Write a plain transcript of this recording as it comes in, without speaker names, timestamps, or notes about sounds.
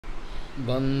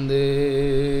वंदे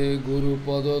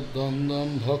गुरुपदद्वन्द्वं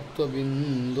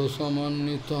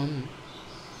भक्तबिन्दुसमन्वितं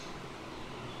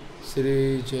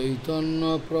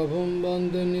श्रीचैतन्यप्रभुं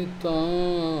वन्दे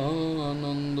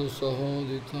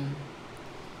नित्यानन्दसहोदितं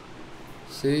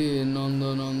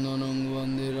श्रीनन्दनन्दनं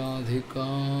वन्दे राधिका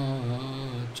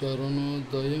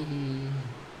चरणोदयं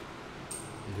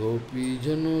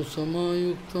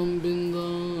गोपीजनसमायुक्तं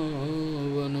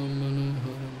बिन्दावनं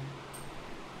मनोहरम्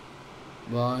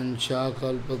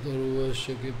वाञ्छाकल्पतरुश्च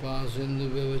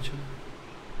कृपासिन्धुभ्यश्च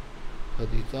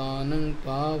पतितानं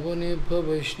पावनेभ्यो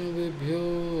वैष्णवेभ्यो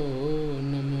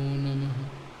नमो नमः।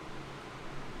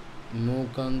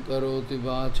 मूकं करोति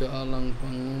वाचालं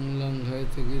पङ्गुं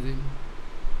लङ्घयति गिरिं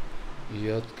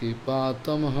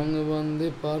यत्कृपातमहं वन्दे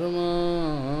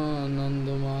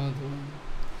परमानन्दमाधवं।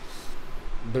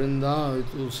 वृन्दावै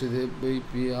तुलसीदेव वै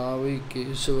पिया वै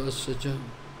केशवस्य च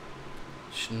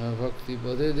कृष्ण भक्ति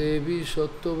पदे देवी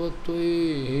सत्ववत्त्वयि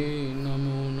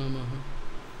नमो नमः।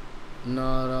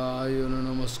 नारायण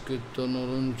नमस्कृत्य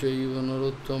नरं चैव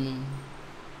नरोत्तमं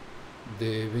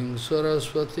देवीं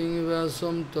सरस्वतीं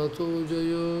व्यासं ततो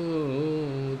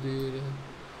जयोदीरये।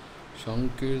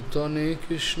 संकीर्तने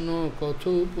कृष्ण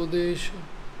कथोपदेश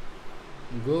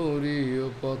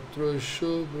गौरीयपत्रस्य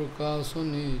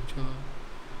प्रकाशने च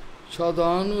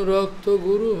सदानुरक्त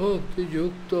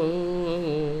गुरुभक्तियुक्तो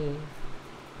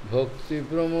भक्ति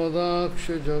प्रमोदाक्ष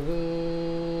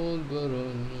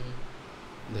जगोद्वरुण्य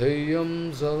धैर्यं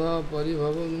सदा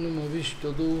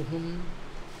परिभवग्नमभीष्टदोहं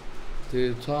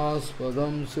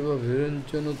तीर्थास्पदं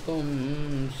शिवभिरञ्चनुतं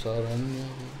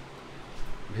शरण्यं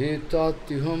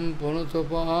भीतात्युहं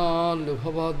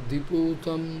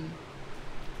पुनतपाल्भवाद्दिपूतं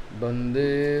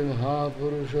वन्दे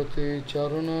महापुरुषते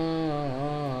चरणारविन्दं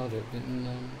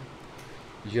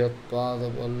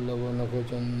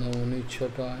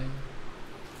यत्पादपल्लवनखचन्दमनिच्छटाय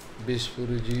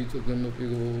विस्फुरिजित किमपि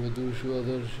गोवधूषु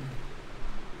आदर्शि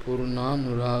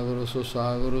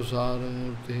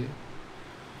पूर्णानुरागरससागरसारमूर्ते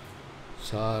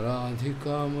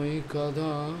साराधिका मयि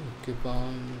कदा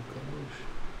कृपां करोषि।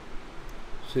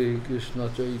 श्रीकृष्ण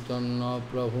चैतन्य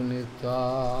प्रभु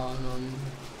नित्यानन्द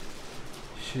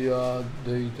श्री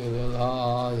अद्वैत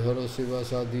गदाधर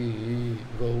शिवसदि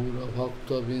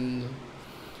गौरभक्तबिंद।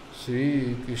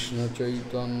 श्रीकृष्ण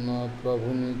चैतन्य प्रभु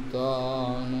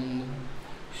नित्यानन्द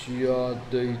श्री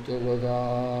अद्वैत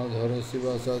गदाधर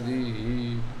शिवसदि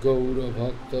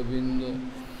गौरभक्तबिंद।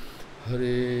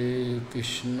 हरे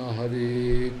कृष्ण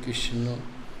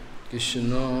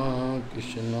कृष्ण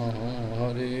कृष्ण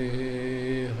हरे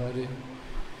हरे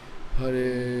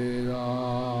हरे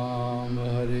राम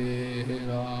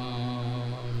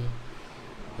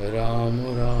राम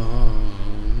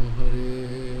राम हरे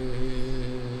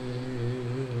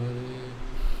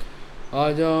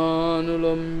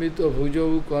आजानुलंबित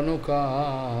भुजौ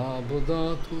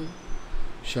कनकाबुदातु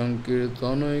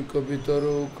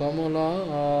संकीर्तनैकपितरो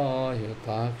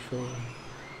कमलायताक्षो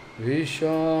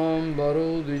विश्वाम्बरो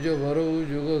द्विजभरो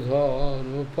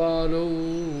जुगधर्मपालो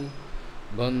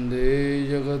वन्दे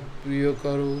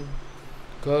जगत्प्रियकरो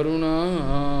करुणाभतारो।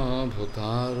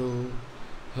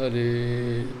 हरे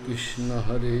कृष्ण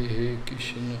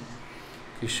कृष्ण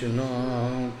कृष्ण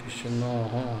कृष्ण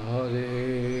हरे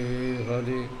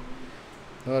हरे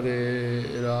हरे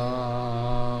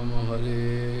राम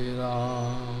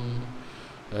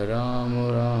राम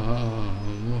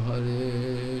राम हरे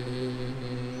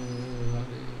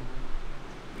हरे।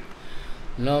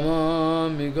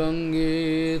 नमामि गंगे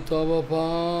तव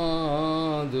पादपङ्कजं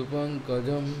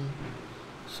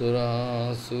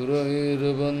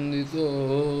सुरासुरैर्वन्दितो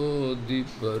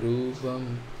दिव्यरूपं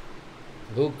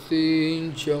भुक्तिं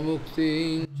च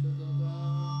मुक्तिं च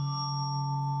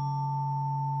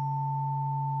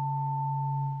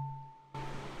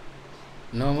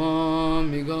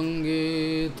नमामि गंगे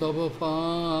तव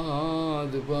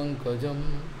पादपङ्कजं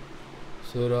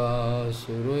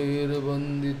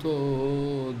सुरासुरैर्वन्दितो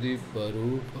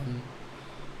दिव्यरूपं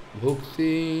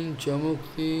भुक्तिं च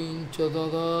मुक्तिं च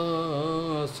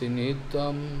ददासि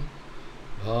नित्यं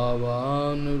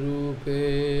भावानुरूपेण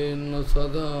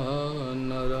सदा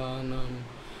नरानं।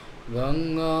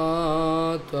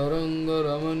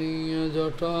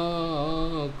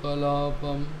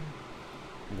 गङ्गातरङ्गरमणीयजटाकलापं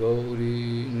गौरी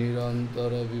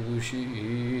निरन्तरविभूषी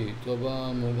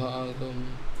त्ववामभागं।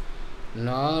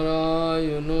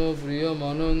 नारायणो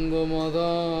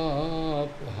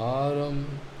प्रियमनङ्गमदापहारं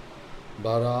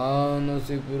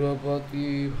वाराणसीपुरपति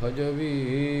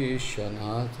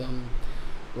भजवीशनाथं।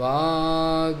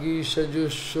 वागीषजुष्वदने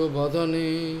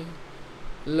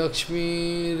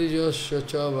लक्ष्मीर्यस्य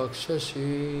च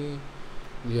वक्षसि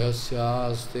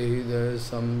यस्यास्ते हृदय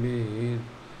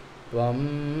संवित्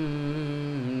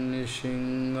Tvam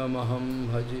Nishingamaham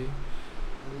Bhaji.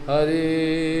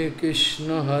 Hare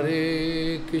Krishna,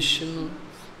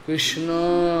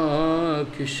 Krishna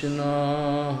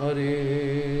Krishna,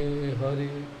 Hare Hare,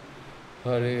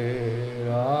 Hare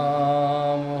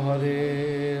Ram,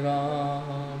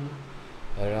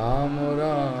 Ram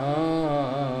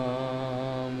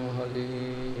Ram, Hare Hare.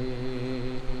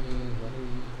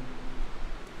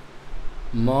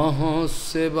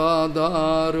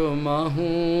 Mahasevadar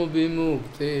Mahu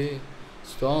Vimukte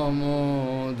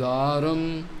Stamodaram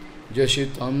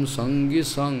Jashitam Sangi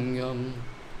Sangyam.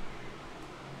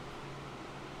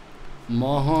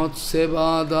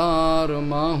 Mahatsevadar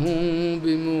Mahu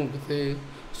Vimukte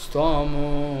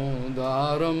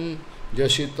Stamodaram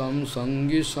Jashitam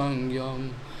Sangi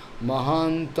Sangyam.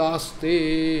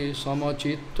 Mahantaste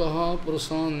Samachittaha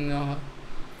Prasanya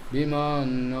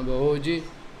Vimanabhoji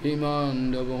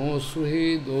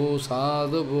Vimanabhosuhi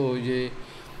Dosadabhoje.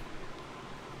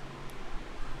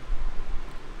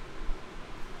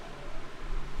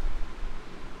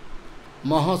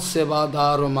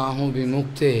 Mahatsevadaro Mahu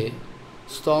Vimukte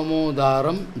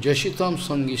Stamodaram Jashitam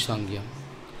Sangi Sangyam.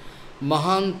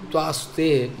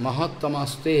 Mahantvaste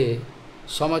Mahatamaste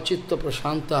Samachitta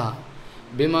Prashanta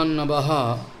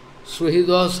Vimannabaha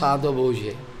Suhida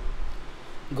Sadabhoje.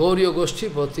 Gauriya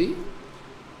Goshtipati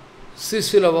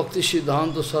Srila Bhakti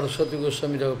Siddhanta Saraswati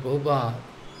Goswami Prabhupada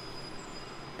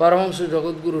Paramahansa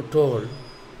Jagadguru told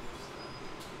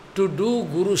to do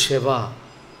Guru Seva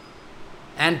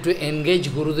and to engage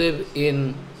Gurudev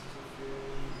in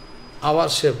our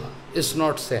Seva is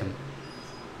not same.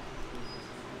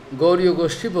 Gauriya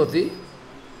Goshtipati,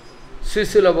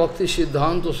 Srila Bhakti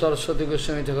Siddhanta Saraswati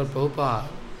Goswami Prabhupada,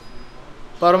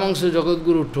 Paramahansa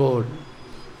Jagadguru told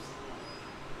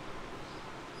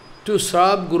to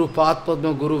serve Guru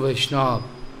Padma Guru-Vaishnav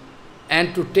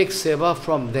and to take Seva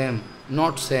from them,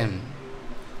 not same.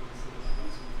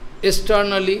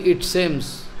 Externally it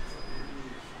seems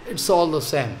it's all the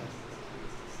same.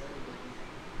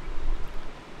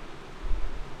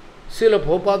 Srila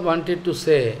Prabhupada wanted to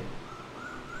say,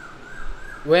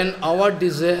 when our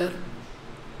desire,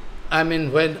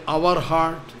 when our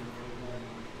heart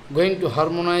going to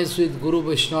harmonize with Guru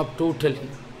Vaishnava totally,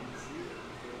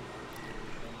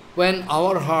 when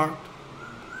our heart,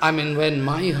 when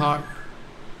my heart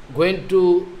going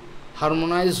to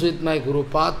harmonize with my Guru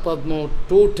Padma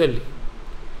totally,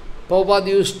 Prabhupada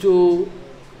used to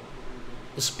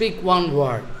speak one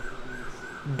word,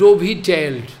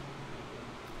 dovetailed.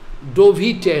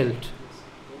 Dovetailed.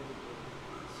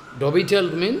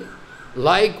 Dovetailed means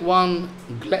like one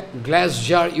glass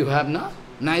jar you have now,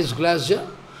 nice glass jar,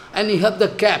 and you have the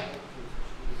cap.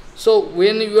 So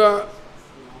when you are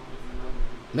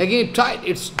making it tight,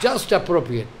 it's just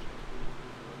appropriate.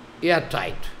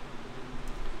 Airtight.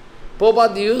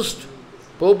 Prabhupada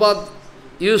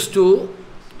used to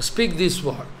speak this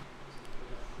word.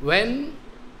 When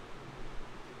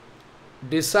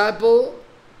disciple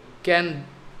can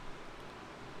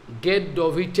get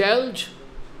dovetailed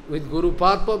with Guru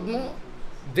Padma,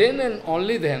 then and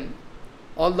only then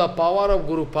all the power of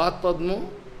Guru Padma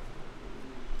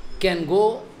can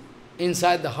go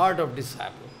inside the heart of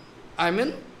disciple.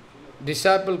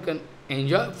 Disciple can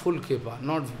enjoy full kripa,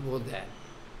 not before that.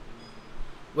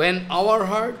 When our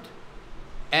heart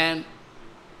and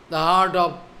the heart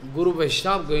of Guru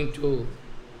Vaishnava going to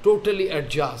totally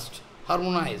adjust,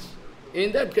 harmonize,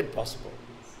 in that case possible.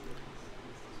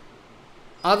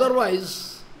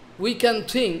 Otherwise, we can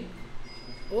think,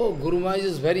 oh, Guru Maharaj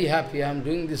is very happy, I am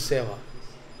doing this seva.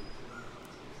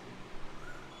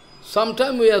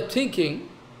 Sometimes we are thinking,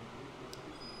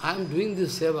 I am doing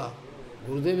this seva.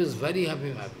 Gurudev is very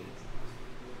happy.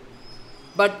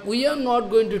 But we are not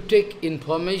going to take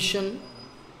information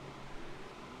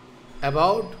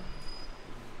about,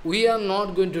 we are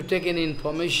not going to take any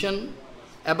information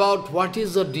about what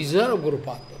is the desire of Guru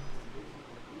Padma.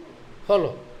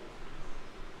 Follow.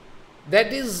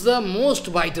 That is the most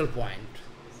vital point.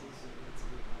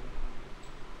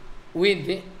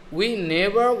 We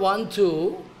never want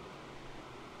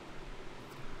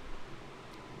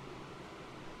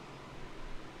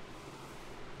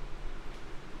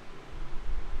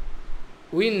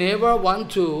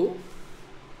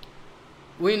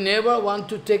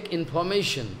to take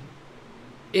information,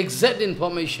 exact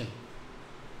information.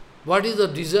 What is the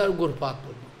desire of Guru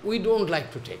Padma? We don't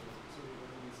like to take.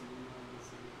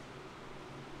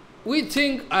 We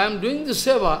think, I am doing the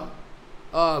seva,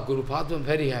 Guru Padma is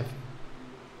very happy.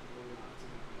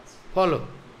 Follow.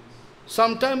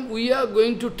 Sometimes we are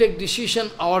going to take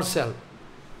decision ourselves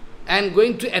and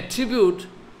going to attribute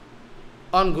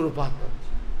on Guru Padma.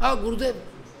 Gurudev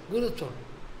told.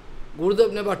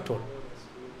 Gurudev never told.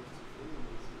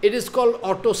 It is called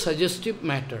auto-suggestive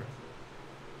matter.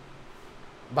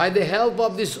 By the help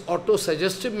of this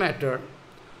auto-suggestive matter,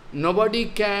 nobody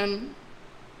can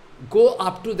go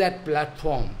up to that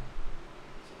platform.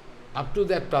 Up to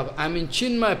that platform. I mean,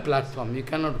 Chinmaya platform, you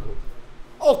cannot go.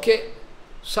 Okay,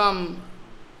 some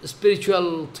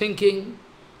spiritual thinking,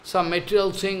 some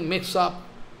material thing mixed up.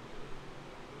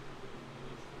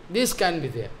 This can be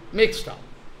there, mixed up.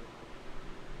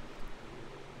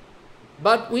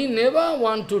 But we never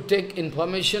want to take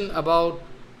information about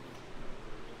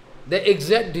the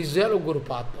exact desire of Guru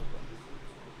Padma.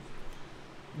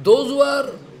 Those who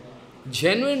are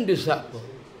genuine disciples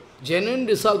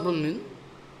means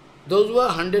those who are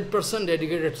 100%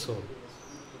 dedicated soul.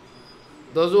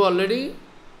 Those who are already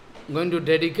going to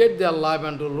dedicate their life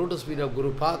unto lotus feet of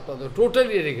Guru Padma, they are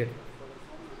totally dedicated.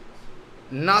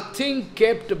 Nothing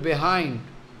kept behind.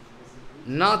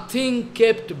 Nothing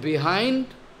kept behind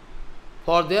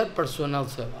for their personal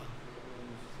seva.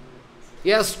 He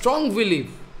has strong belief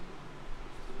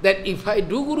that if I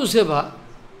do Guru Seva,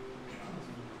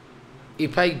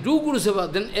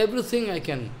 then everything I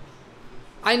can.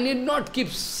 I need not keep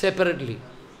separately.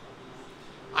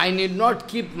 I need not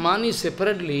keep money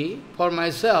separately for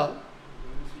myself,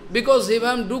 because if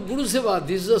I am do Guru Seva,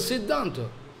 this is a Siddhanta,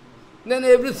 then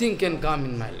everything can come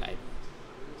in my life.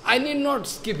 I need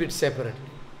not keep it separately.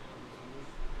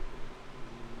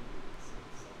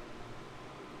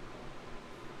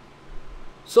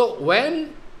 So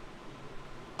when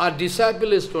a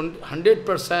disciple is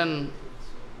 100%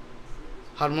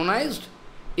 harmonized,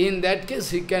 in that case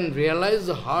he can realize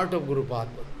the heart of Guru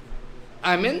Padma.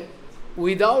 I mean,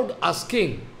 without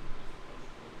asking,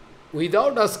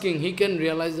 he can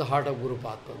realize the heart of Guru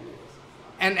Padma.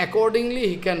 And accordingly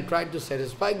he can try to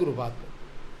satisfy Guru Padma.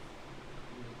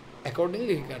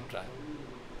 Accordingly he can try.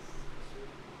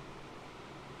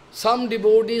 Some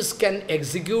devotees can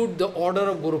execute the order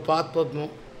of Guru Padma.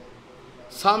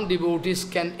 Some devotees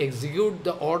can execute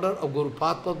the order of Guru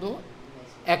Padma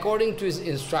according to his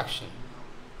instruction.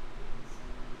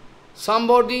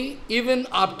 Somebody, even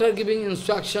after giving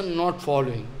instruction, not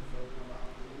following.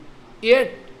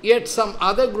 Yet some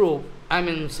other group, I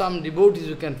mean some devotees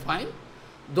you can find,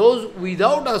 those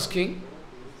without asking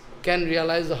can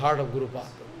realize the heart of Guru Padma.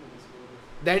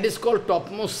 That is called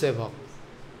topmost seva.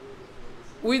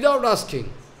 Without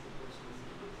asking,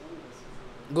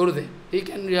 Gurudev, he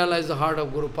can realize the heart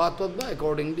of Guru Padma,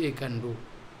 accordingly he can do.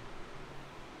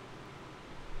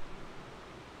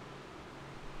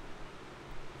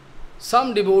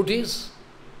 Some devotees,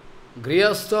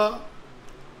 Grihastha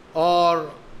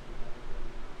or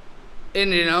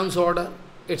in renounce order,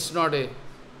 it's not a...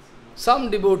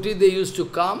 Some devotees, they used to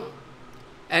come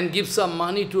and give some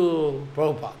money to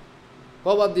Prabhupada.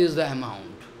 Prabhupada, this is the amount.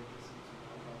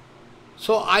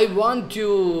 So I want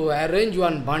to arrange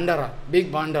one bandara,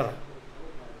 big bandara.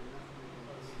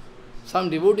 Some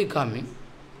devotee coming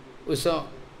with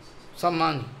some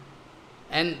money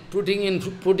and putting in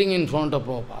front of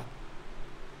Prabhupada.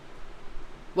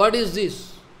 What is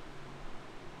this?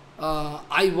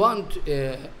 I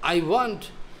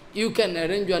want you can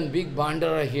arrange one big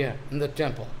bandara here in the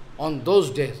temple on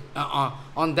those days,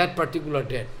 on that particular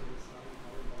date.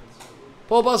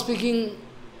 Prabhupada speaking,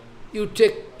 you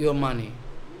take your money.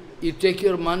 You take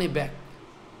your money back.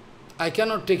 I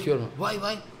cannot take your money.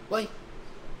 Why?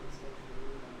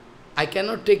 I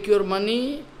cannot take your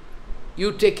money,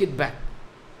 you take it back.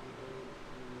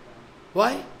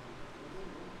 Why?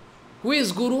 Who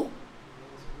is Guru?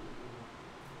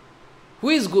 Who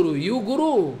is Guru? You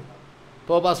Guru.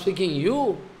 Prabhupada speaking,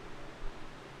 you.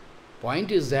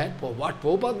 Point is that, what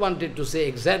Prabhupada wanted to say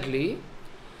exactly,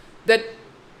 that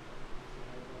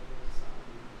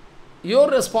your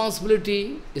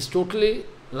responsibility is totally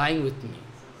lying with me.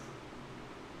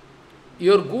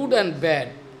 Your good and bad,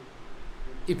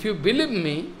 if you believe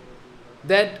me,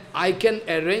 that I can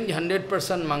arrange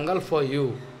 100% Mangal for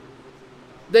you,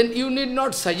 then you need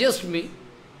not suggest me.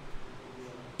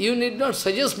 You need not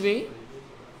suggest me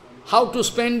how to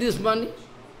spend this money.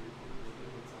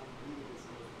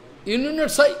 You need not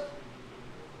say,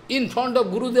 in front of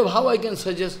Gurudev, how I can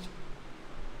suggest.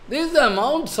 This is the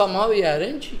amount somehow we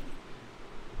arrange.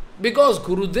 Because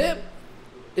Gurudev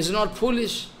is not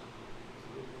foolish.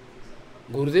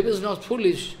 Gurudev is not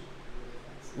foolish.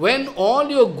 When all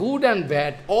your good and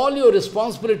bad, all your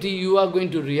responsibility you are going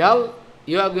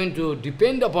to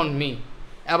depend upon me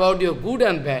about your good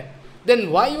and bad,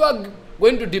 then why you are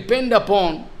going to depend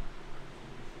upon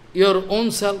your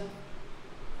own self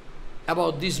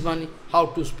about this money, how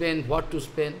to spend, what to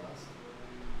spend?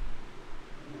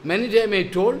 Many times I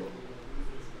told,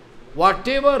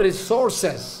 whatever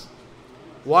resources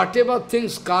whatever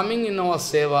things coming in our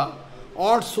seva,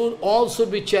 all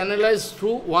should be channelized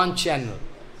through one channel.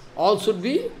 All should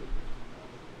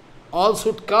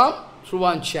come through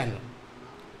one channel.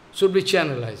 Should be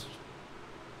channelized.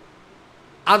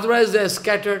 Otherwise they are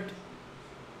scattered.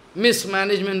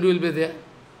 Mismanagement will be there.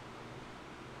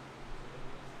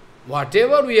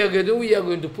 Whatever we are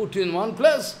going to put in one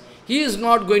place. He is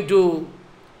not going to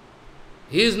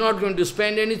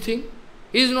spend anything.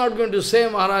 He is not going to say,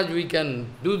 Maharaj, we can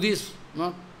do this.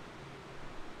 No.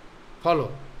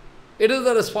 Follow. It is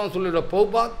the responsibility of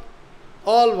Prabhupada.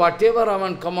 All whatever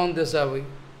Raman come on this way.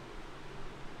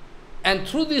 And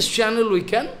through this channel we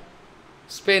can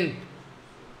spend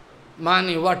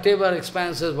money, whatever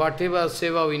expenses, whatever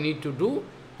seva we need to do,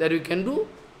 that we can do.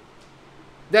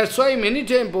 That's why many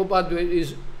times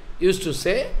Prabhupada used to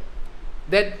say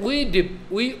that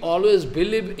we always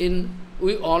believe in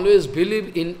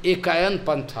Ekayan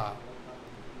Pantha.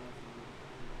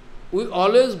 We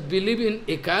always believe in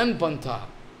Ekayan Pantha.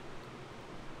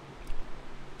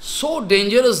 So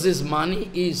dangerous this money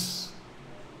is.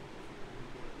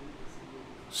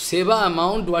 Seva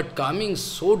amount what coming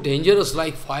so dangerous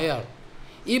like fire.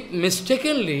 If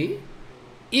mistakenly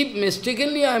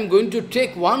I am going to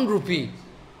take 1 rupee,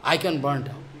 I can burn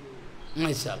down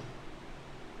myself.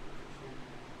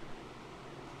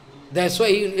 That's why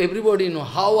everybody know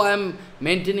how I am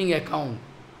maintaining account.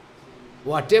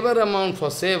 Whatever amount for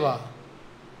seva,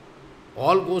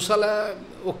 all Gosala,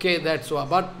 okay, that's all.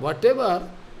 But whatever,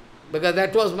 because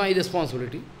that was my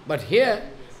responsibility. But here,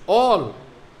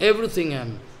 everything I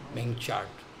am being charged.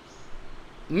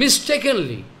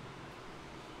 Mistakenly,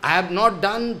 I have not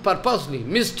done purposely,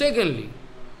 mistakenly.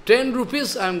 10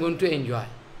 rupees I am going to enjoy.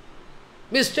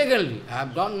 Mistakenly, I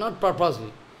have done not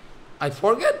purposely. I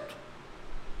forget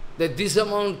that this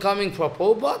amount coming for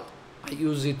Prabhupada, I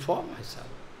use it for myself.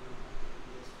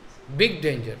 Big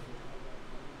danger.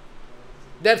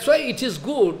 That's why it is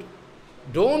good,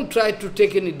 don't try to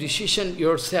take any decision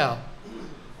yourself.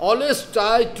 Always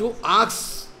try to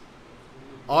ask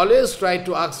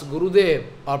Gurudev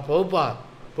or Prabhupada,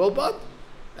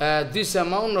 Prabhupada, this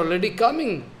amount already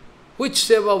coming, which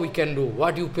seva we can do,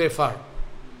 what you prefer.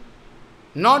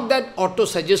 Not that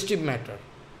auto-suggestive matter.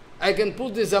 I can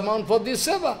put this amount for this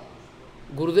seva.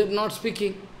 Gurudev not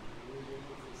speaking.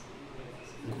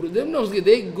 Gurudev not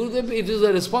speaking. Gurudev, it is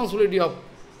the responsibility of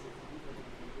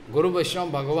Guru-Vaishnav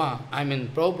Bhagavan,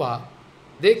 Prabhupada.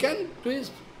 They can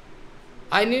twist.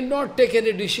 I need not take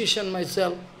any decision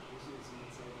myself.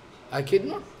 I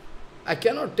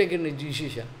cannot take any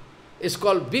decision. It's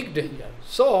called big danger.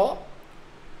 So,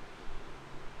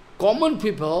 common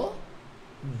people,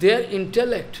 their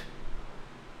intellect,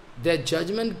 their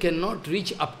judgment cannot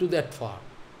reach up to that far.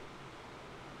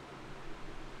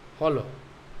 Follow.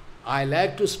 I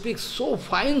like to speak so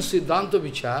fine Siddhanta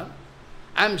Vichar,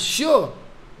 I am sure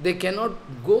they cannot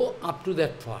go up to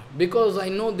that far, because I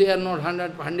know they are not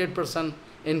 100%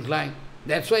 inclined.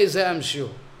 That's why I say I am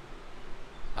sure.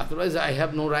 Otherwise I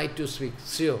have no right to speak,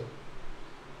 sure.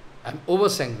 I am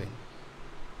over-sanguine.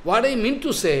 What I mean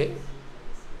to say,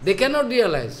 they cannot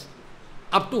realize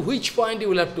up to which point you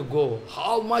will have to go,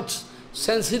 how much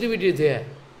sensitivity there.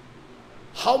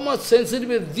 How much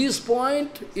sensitivity, this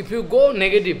point if you go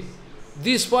negative,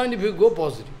 this point if you go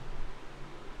positive.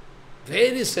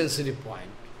 Very sensitive point.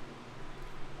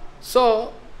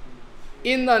 So,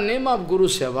 in the name of Guru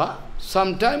Seva,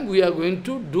 sometime we are going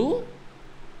to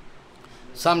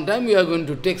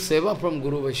take Seva from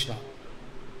Guru Vaishnava.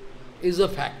 Is a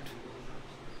fact.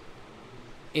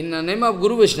 In the name of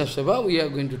Guru Vaishnava Seva, we are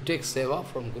going to take Seva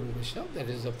from Guru Vaishnava, that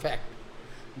is a fact.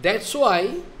 That's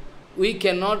why we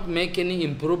cannot make any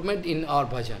improvement in our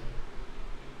bhajan.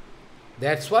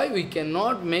 That's why we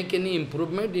cannot make any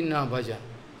improvement in our bhajan.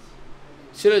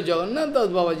 Srila Jagannath Das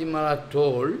Babaji Maharaj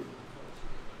told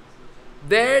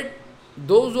that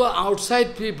those who are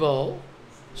outside people,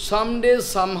 someday,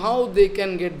 somehow they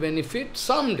can get benefit,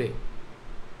 someday.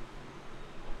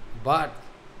 But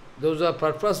those who are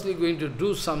purposely going to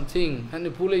do something,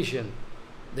 manipulation,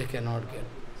 they cannot get.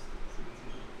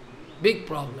 Big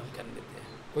problem can be there.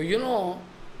 Well, you know,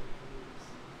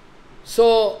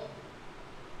 so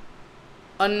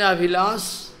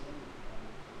Annavilas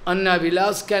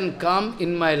can come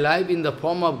in my life in the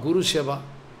form of Guru Seva.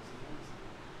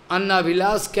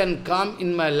 Annavilas can come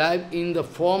in my life in the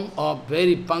form of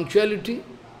very punctuality.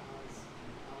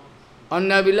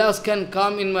 Annavilas can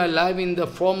come in my life in the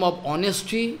form of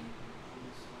honesty,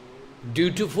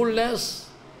 dutifulness.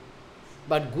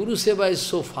 But Guru Seva is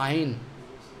so fine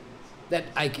that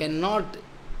I cannot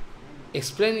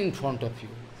explain in front of you.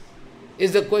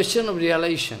 It's the question of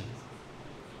realization.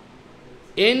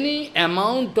 any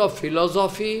amount of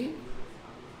philosophy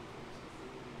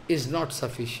is not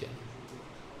sufficient.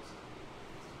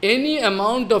 Any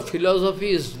amount of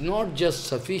philosophy is not just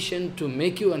sufficient to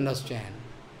make you understand.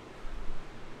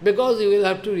 Because you will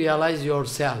have to realize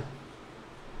yourself.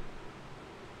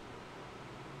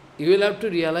 You will have to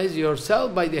realize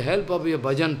yourself by the help of your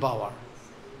bhajan power.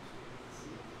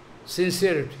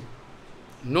 Sincerity.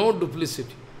 No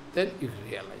duplicity. Then you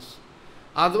realize.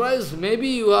 Otherwise, maybe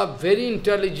you are very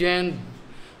intelligent,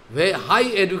 very high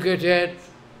educated,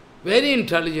 very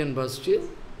intelligent, but still,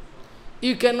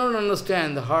 you cannot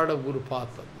understand the heart of Guru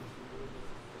Padma.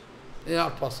 It is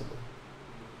not possible.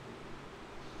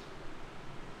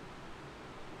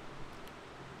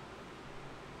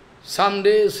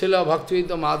 Someday, Srila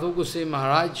Bhaktivedanta Madhav Goswami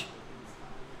Maharaj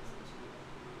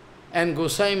and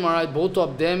Gosai Maharaj, both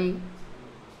of them,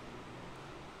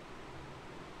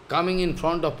 coming in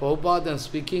front of Prabhupada and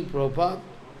speaking Prabhupada,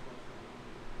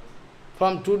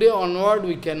 from today onward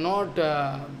we cannot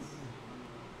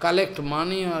collect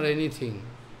money or anything.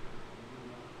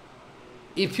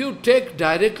 If you take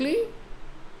directly,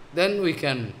 then we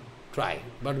can try,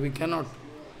 but we cannot.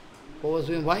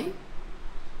 Why?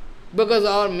 Because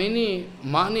our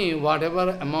money, whatever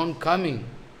amount coming,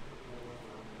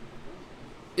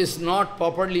 is not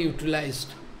properly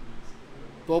utilized.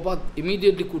 Prabhupada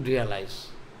immediately could realize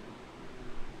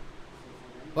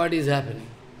what is happening.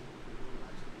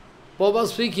 Prabhupada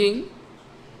speaking,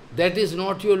 that is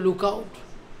not your lookout.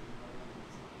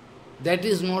 That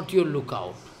is not your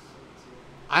lookout.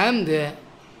 I am there.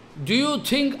 Do you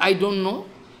think I don't know?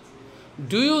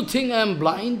 Do you think I am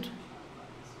blind?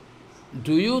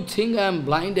 Do you think I am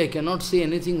blind, I cannot see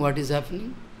anything what is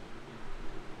happening?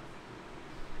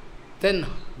 Then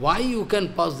why you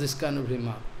can pass this kind of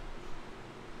remark?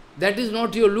 That is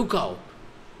not your lookout.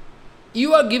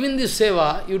 You are giving this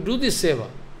seva, you do this seva.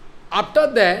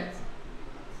 After that,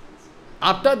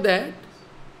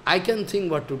 I can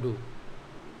think what to do.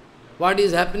 What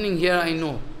is happening here, I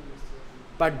know.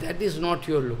 But that is not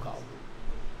your lookout.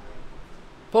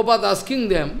 Prabhupada asking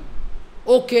them,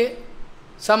 okay,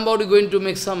 somebody going to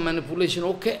make some manipulation,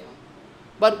 okay.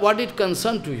 But what it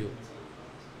concern to you?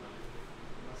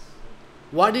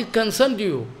 What it concern to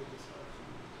you?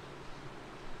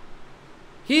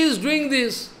 He is doing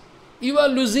this. You are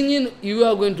you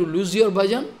are going to lose your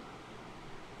bhajan.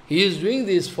 He is doing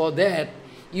this for that.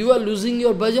 You are losing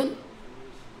your bhajan.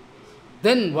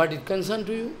 Then what it concern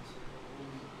to you?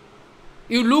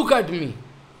 You look at me.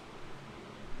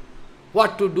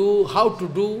 What to do, how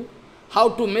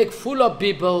to make fool of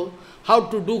people, how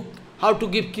to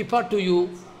give kippa to you,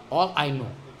 all I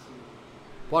know.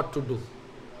 What to do.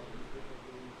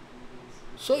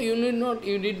 So you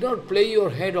need not play your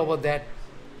head over that.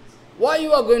 Why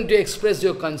you are going to express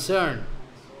your concern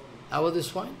about this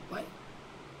point? Why?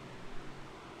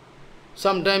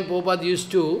 Sometime Prabhupada used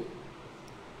to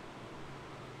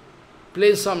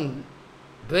play some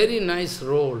very nice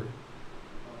role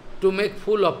to make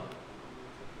fool of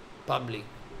public.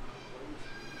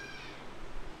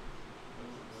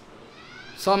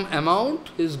 Some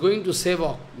amount is going to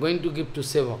Sevak, going to give to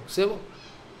Sevak. Sevak,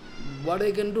 what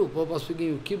I can do? Prabhupada speaking,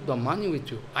 you keep the money with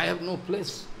you. I have no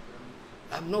place.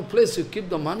 I have no place, you keep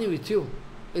the money with you.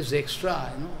 It's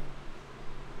extra,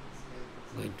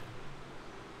 Going to.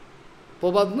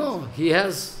 Prabhupada, no, he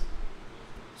has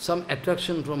some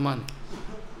attraction from money.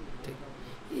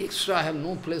 Extra, I have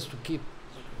no place to keep.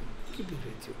 Keep it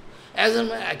with you. As and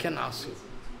when I can ask you.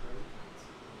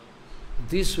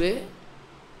 This way,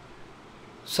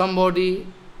 somebody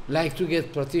like to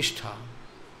get pratishtha.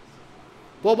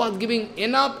 Prabhupada giving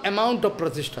enough amount of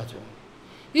pratishtha to him.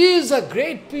 He is a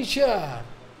great preacher.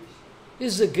 He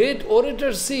is a great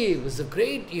oratorship. He is a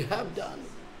great you have done.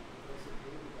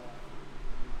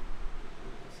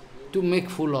 To make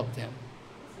fool of them.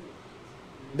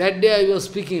 That day I was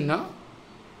speaking, now.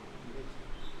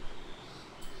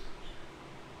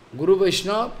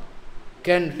 Guru-Vaishnav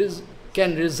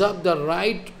can reserve the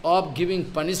right of giving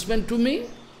punishment to me,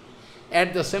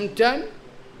 at the same time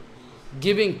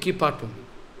giving kippa to me.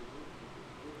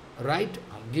 Right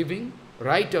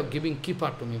of giving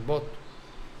kippa to me, both.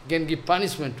 Can give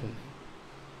punishment to me.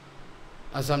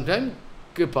 And sometimes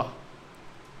kippa.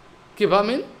 Kippa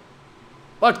means,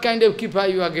 what kind of kippa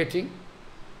you are getting?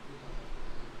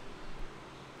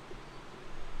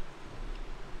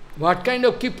 What kind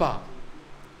of kippa?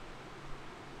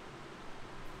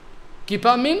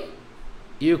 Kippa means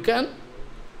you can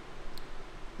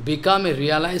become a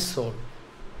realized soul.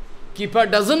 Kippa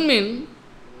doesn't mean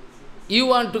you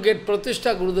want to get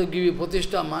pratishtha, Gurudev give you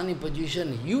pratishtha, money,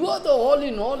 position. You are the all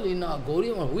in our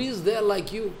Gauriya. Who is there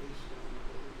like you?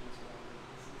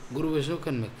 Guru Vaishnava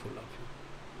can make fool of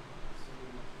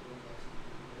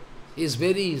you. It's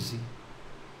very easy.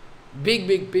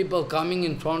 Big people coming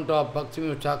in front of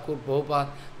Bhaktivinoda Thakur, Prabhupada.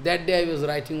 That day I was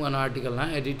writing one article,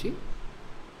 editing.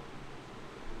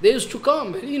 They used to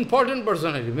come, very important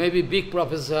personality, maybe big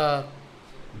professor,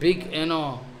 big,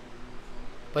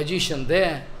 position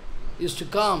there, used to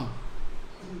come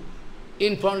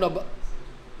in front of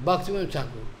Bhaktivinoda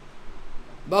Thakur.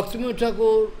 Bhaktivinoda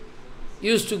Thakur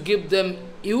used to give them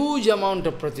huge amount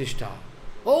of pratishtha.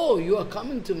 Oh, you are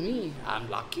coming to me, I am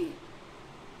lucky.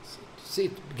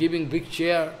 Sit, giving big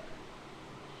chair,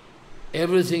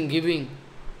 everything giving.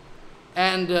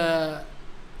 And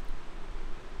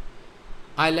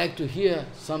I like to hear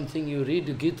something you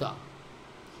read Gita.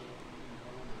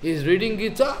 He is reading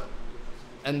Gita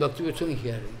and Bhaktivinoda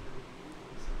hearing.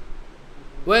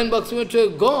 When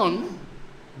Bhaktivinoda gone,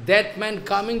 that man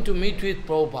coming to meet with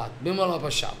Prabhupada, Bimala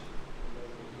Prasad,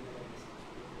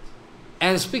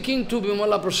 and speaking to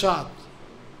Bimala Prasad,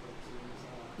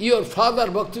 your father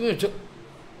Bhaktivinoda,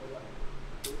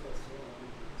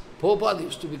 Prabhupada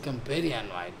used to become very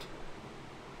annoyed.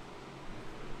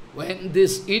 When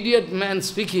this idiot man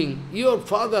speaking, your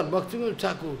father Bhaktivinoda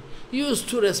Thakur used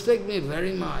to respect me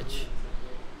very much.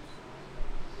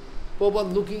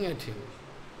 Prabhupada looking at him.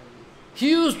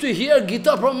 He used to hear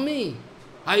Gita from me.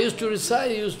 I used to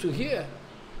recite, he used to hear.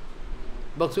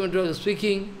 Bhaktivinoda Thakur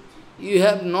speaking, you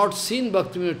have not seen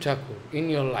Bhaktivinoda Thakur in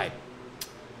your life.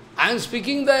 I am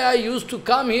speaking that I used to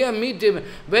come here, meet him.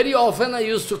 Very often I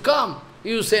used to come.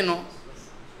 You say no.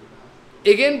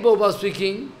 Again Prabhupada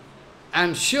speaking, I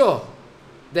am sure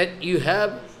that you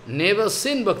have never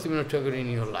seen Bhaktivinoda Thakur in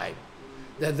your life.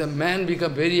 That the man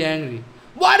become very angry.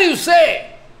 What do you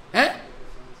say? Eh?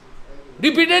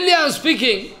 Repeatedly I am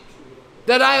speaking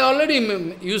that I already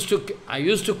used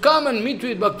to come and meet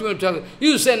with Bhaktivinoda Thakur.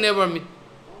 You say never meet.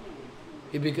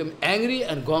 He became angry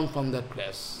and gone from that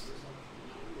place.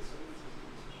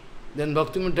 Then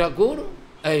Bhaktivinoda Thakur,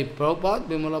 Prabhupada,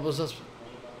 Bimala Prasad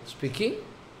speaking,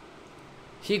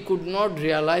 he could not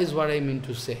realize what I mean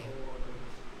to say.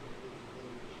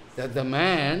 That the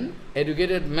man,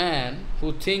 educated man,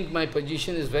 who think my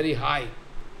position is very high,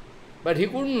 but he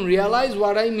couldn't realize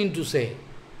what I mean to say.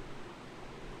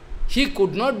 He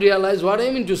could not realize what I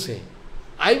mean to say.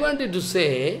 I wanted to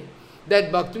say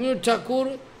that Bhaktivinoda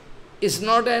Thakur is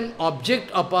not an object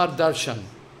of our darshan.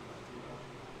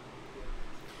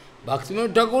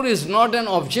 Bhaktivinoda Thakur is not an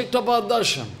object of our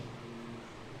darshan.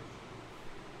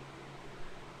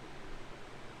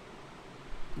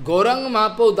 Gauranga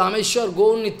Mahaprabhu Dameshwar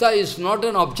Gaur Nitya is not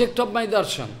an object of my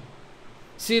darshan.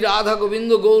 Sri Radha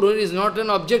Govinda Gaur is not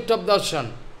an object of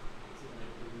darshan.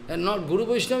 And not Guru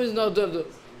Vaishnava is not the...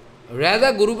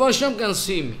 Rather Guru Vaishnava can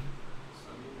see me.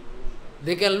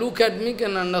 They can look at me,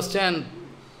 can understand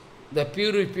the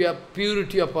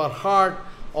purity of our heart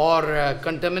or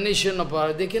contamination of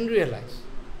our... They can realize.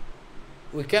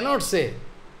 We cannot say.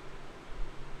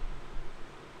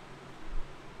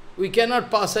 We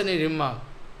cannot pass any remark.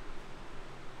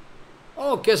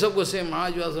 Oh, Keshav Goswami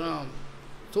Maharaj was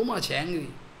so much angry.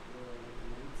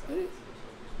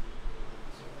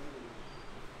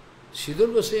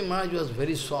 Sridhar Goswami Maharaj was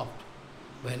very soft.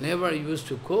 Whenever he used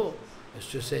to go, he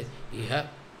used to say,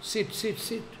 sit, sit,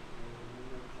 sit.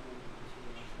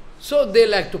 So they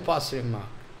like to pass remark.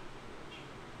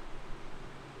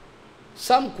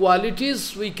 Some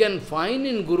qualities we can find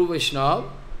in Guru Vaishnava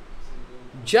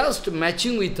just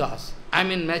matching with us. I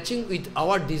mean matching with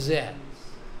our desire.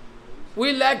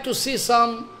 We like to see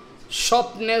some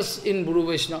softness in Guru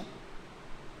Vaishnava.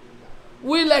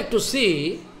 We like to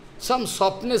see some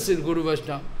softness in Guru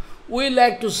Vaishnava. We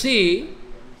like to see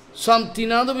some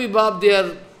Tinada Vibhav they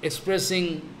are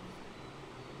expressing.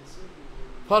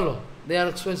 Follow? They are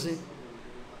expressing.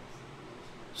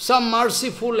 Some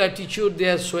merciful attitude they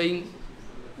are showing.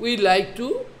 We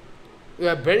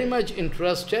are very much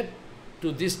interested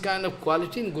to this kind of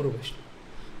quality in Guru Vaishnava.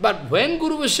 But when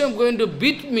Guru Vaishnava is going to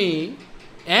beat me,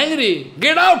 angry,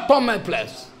 get out from my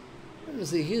place. You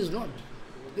see, he is not.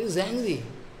 He is angry.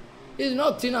 He is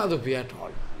not Tinadapi at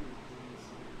all.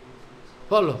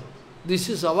 Follow. This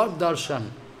is our darshan.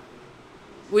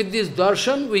 With this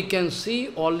darshan, we can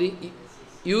see only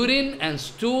urine and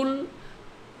stool,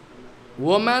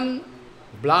 woman,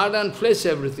 blood and flesh,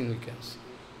 everything we can see.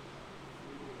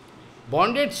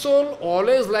 Bonded soul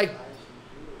always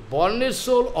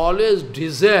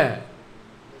desire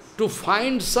to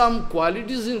find some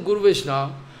qualities in Guru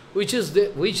Vaishnava which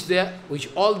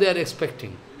all they are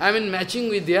expecting. I mean matching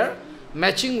with their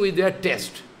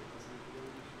taste.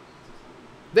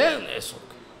 Then it's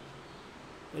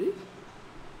okay.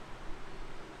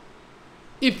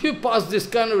 If you pass this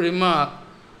kind of remark,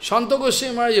 Shanta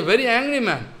Goswami Maharaj is a very angry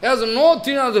man. He has no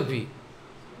Trinadapi.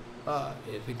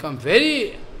 He become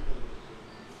very...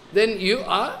 Then you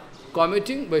are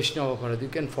committing Vaishnava aparadh. You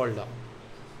can fall down.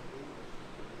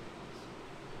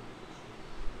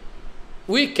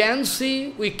 We can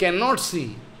see, we cannot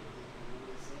see.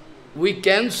 We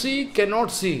can see,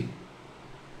 cannot see.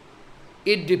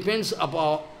 It depends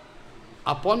upon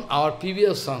our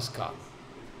previous sanskar.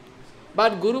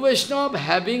 But Guru Vaishnava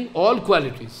having all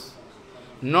qualities.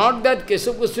 Not that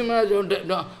Keshav Goswami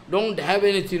Maharaj don't have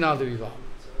any Trinada Vibhav.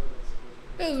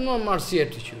 There is no mercy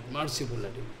attitude, merciful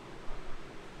attitude.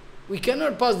 We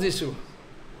cannot pass this through.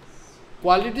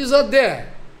 Qualities are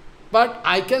there, but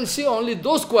I can see only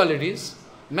those qualities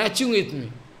matching with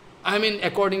me. I mean,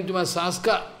 according to my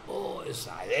sanskar, oh,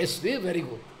 it's very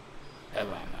good.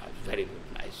 Very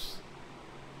good, nice.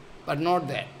 But not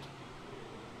that.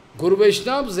 Guru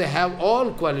Vaishnavas, they have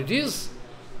all qualities,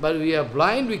 but we are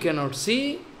blind, we cannot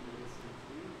see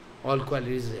all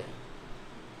qualities there.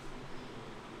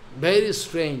 Very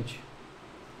strange.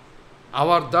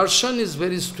 Our darshan is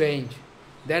very strange.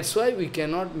 That's why we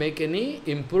cannot make any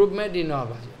improvement in our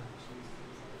bhajan.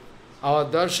 Our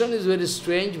darshan is very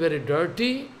strange, very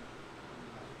dirty.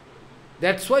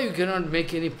 That's why we cannot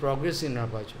make any progress in our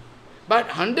bhajan. But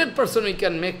 100% we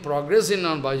can make progress in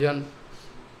our bhajan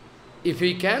if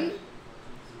we can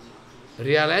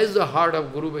realize the heart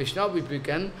of Guru Vaishnava, if we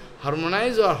can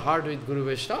harmonize our heart with Guru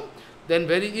Vaishnava, then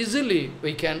very easily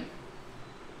we can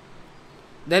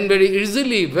very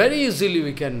easily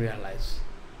we can realize.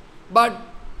 But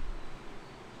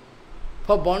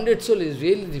for bonded soul it is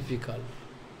really difficult.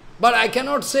 But I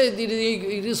cannot say that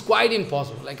it is quite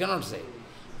impossible, I cannot say.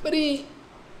 But it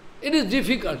is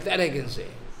difficult, that I can say.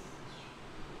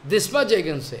 This much I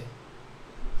can say.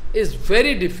 It is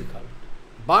very difficult.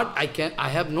 But I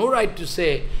have no right to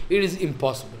say it is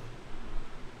impossible.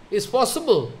 It's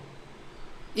possible.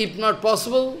 If not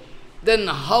possible, then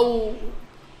how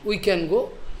we can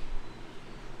go?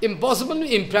 Impossible,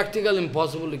 impractical,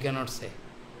 impossible, we cannot say.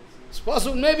 It's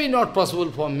possible, maybe not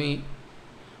possible for me.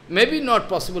 Maybe not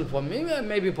possible for me,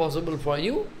 maybe possible for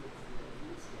you.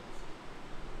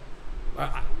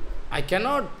 I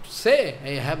cannot say,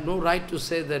 I have no right to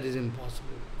say that is impossible.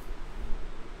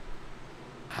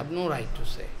 I have no right to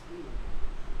say.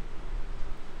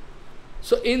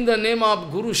 So in the name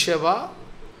of Guru Seva,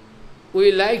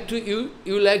 we like to,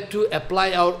 you like to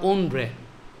apply our own brain.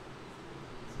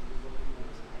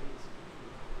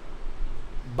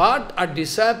 But a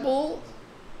disciple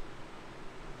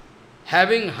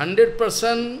having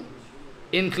 100%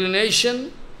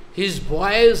 inclination, his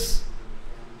voice,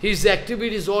 his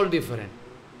activity is all different.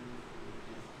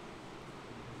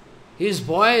 His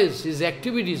voice, his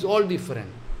activity is all different.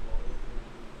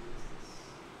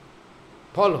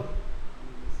 Follow?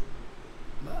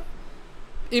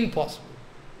 Impossible.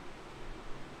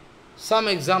 Some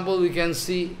example we can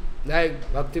see,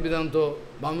 like Bhaktivedanta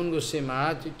Bhaman Goswami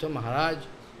Maharaj, Tirtha Maharaj.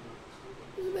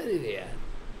 It's very rare.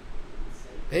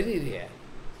 Very rare.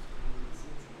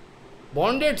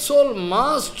 Bonded soul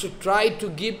must try to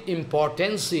give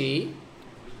importance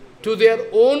to their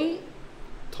own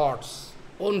thoughts,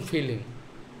 own feeling.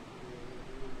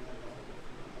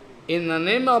 In the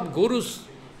name of Gurus,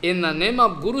 in the name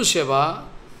of Guru Seva,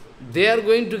 they are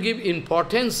going to give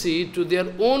importance to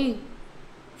their own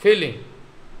feeling,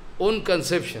 own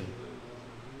conception.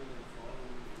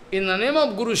 In the name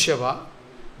of Guru Seva,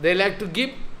 they like to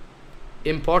give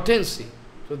importance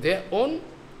to their own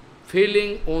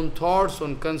feeling, own thoughts,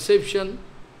 own conception.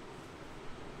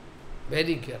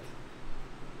 Very careful.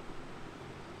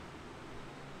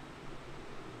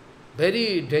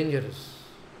 Very dangerous.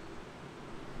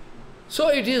 So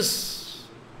it is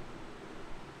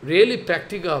really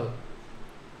practical.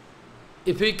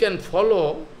 If we can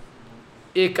follow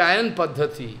Ekayan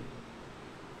Paddhati,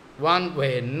 one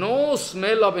way, no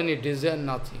smell of any desire,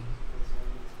 nothing.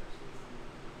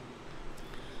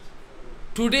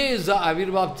 Today is the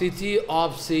Avirbhav Tithi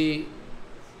of Sri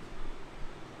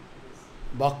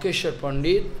Bhakreshwar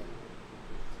Pandit,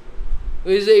 who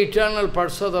is the eternal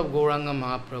Parshad of Gauranga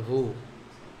Mahaprabhu.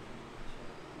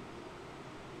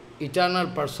 Eternal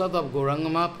Parshad of Gauranga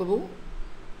Mahaprabhu,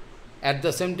 at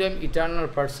the same time eternal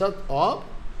Parshad of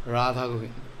Radha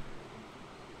Govinda.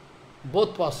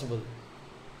 Both possible.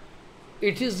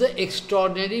 It is the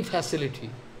extraordinary facility.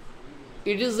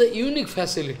 It is the unique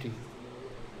facility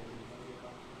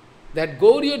that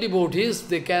Gauriya devotees,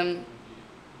 they can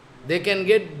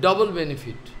get double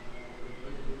benefit.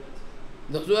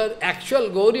 Those who are actual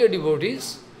Gauriya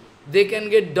devotees, they can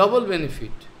get double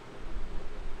benefit.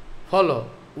 Follow.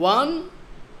 One,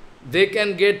 they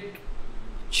can get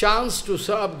chance to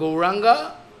serve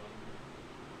Gauranga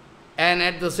and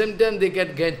at the same time they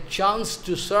can get chance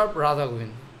to serve Radha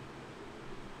Govinda.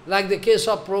 Like the case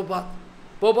of Prabhupada.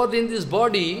 Prabhupada in this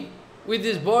body, with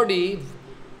this body,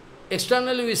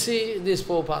 externally we see this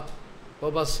Prabhupada.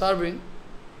 Prabhupada serving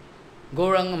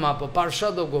Gauranga Mahaprabhu,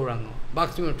 Parshad of Gauranga,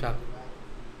 Bhaktivinoda Thakur.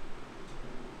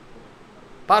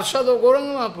 Parshad of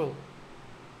Gauranga Mahaprabhu.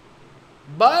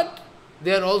 But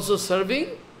they are also serving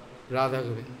Radha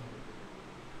Govinda.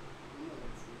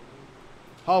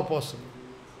 How possible?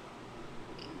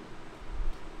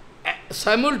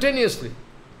 Simultaneously.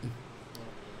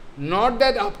 Not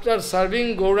that after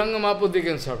serving Gauranga Mahaprabhu they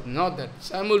can serve. Not that.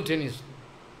 Simultaneously.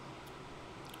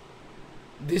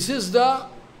 This is the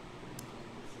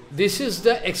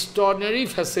extraordinary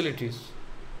facilities.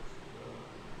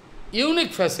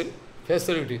 Unique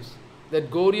facilities that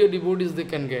Gauriya devotees they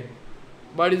can get.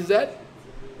 But is that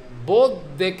both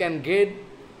they can get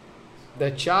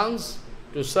the chance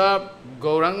to serve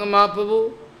Gauranga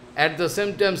Mahaprabhu, at the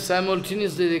same time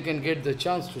simultaneously they can get the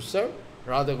chance to serve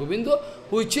Radha Govinda,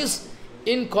 which is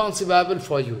inconceivable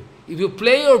for you. If you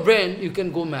play your brain, you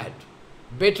can go mad.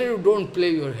 Better you don't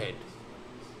play your head.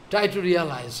 Try to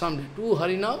realize someday. Do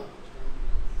Harinam,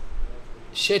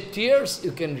 shed tears,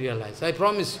 you can realize. I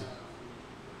promise you.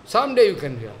 Someday you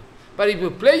can realize. But if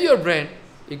you play your brain,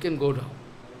 you can go down.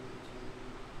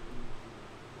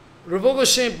 Rupa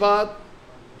Goswami Pad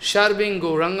serving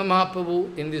Gauranga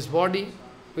Mahaprabhu in this body,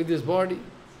 with this body,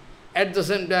 at the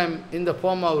same time in the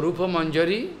form of Rupa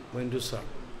Manjari, going to serve.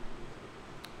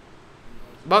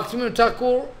 Bhaktivinoda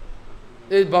Thakur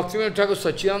is Bhaktivinoda Thakur,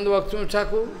 Sachidananda Bhaktivinoda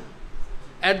Thakur.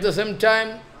 At the same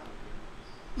time,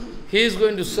 he is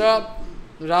going to serve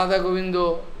Radha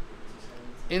Govinda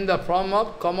in the form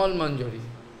of Kamal Manjari,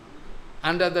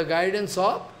 under the guidance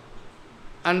of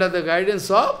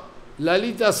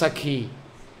Lalita Sakhi.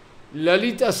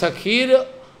 Lalita Sakhir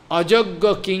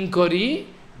Ajagga Kinkari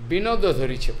Binoda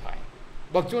Dharichapai.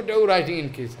 Bhaktivinoda Thakur writing in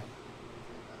Kirtan.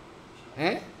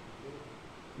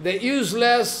 The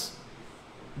useless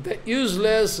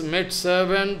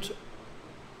maidservant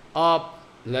of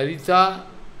Lalita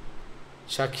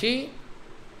Sakhi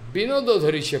Binoda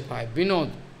Dharichapai.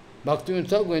 Binod. Bhaktivinoda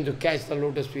Thakur going to catch the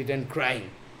lotus feet and crying.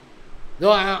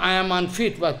 Though I am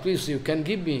unfit, but please you can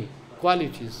give me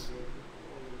qualities.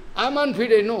 I am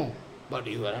unfit, I know, but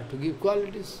you have to give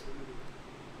qualities.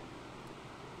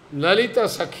 Lalita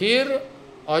Sakhir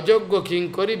Ajagga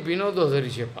Kinkari Binoda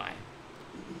Dharichapai.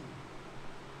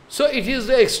 So it is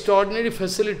the extraordinary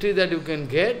facility that you can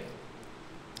get.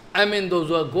 I mean those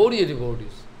who are Gauriya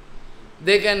devotees.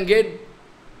 They can get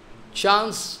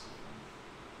chance,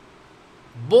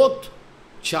 both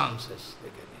chances they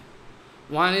can get.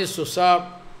 One is to serve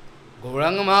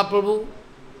Gauranga Mahaprabhu.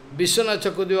 Vishwanath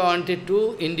Chakradeva wanted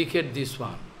to indicate this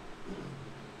one.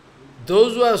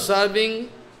 Those who are serving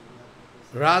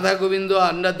Radha Govinda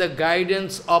under the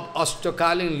guidance of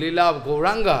Ashtakalin Lila of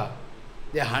Gauranga,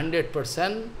 they are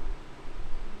 100%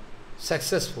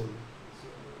 successful.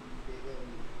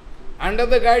 Under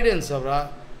the guidance of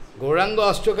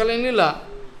Gauranga Ashtakalin Lila,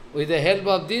 with the help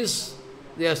of this,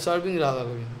 they are serving Radha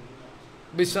Govinda.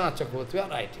 Vishwanath Chakradeva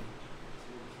writing.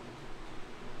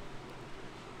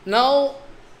 Now,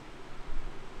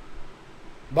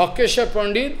 Bhakreshwar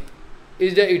Pandit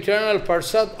is the eternal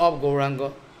Parshad of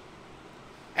Gauranga.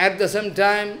 At the same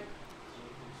time,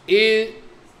 he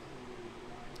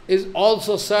is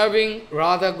also serving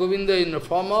Radha Govinda in the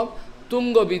form of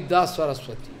Tunga Vidya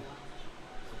Saraswati.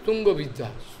 Tunga Vidya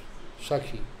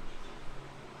Sakhi.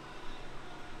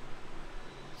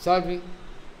 Serving.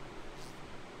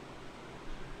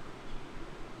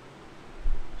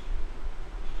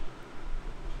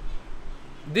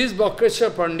 This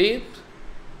Bhakreshwar Pandit,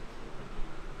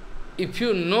 if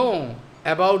you know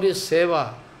about his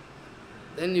seva,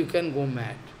 then you can go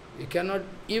mad. You cannot,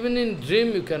 even in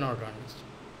dream you cannot understand.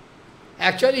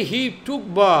 Actually he took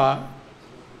birth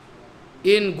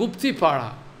in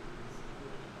Guptipada.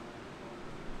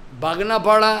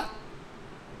 Bagnapada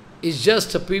is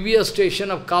just a previous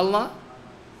station of Kalna.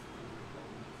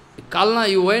 Kalna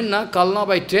you went, na? Kalna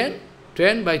by 10?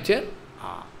 Train by 10?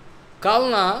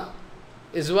 Kalna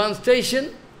is one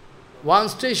station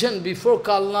before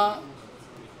Kalna,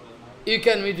 you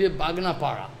can meet with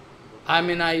Bagnapada. I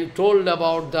mean, I told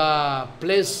about the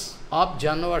place of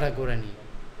Janava Thakurani,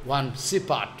 one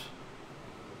Sipat.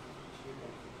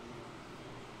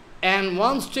 And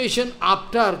one station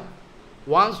after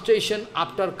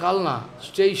Kalna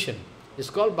station is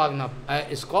called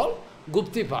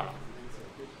Guptipada.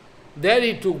 There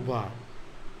he took birth.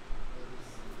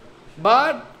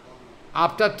 But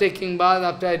after taking bath,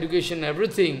 after education,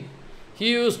 everything,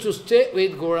 he used to stay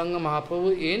with Gauranga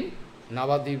Mahaprabhu in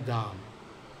Navadip Dham.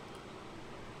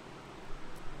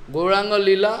 Gauranga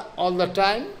Lila all the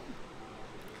time.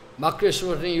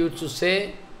 Vakreshwar used to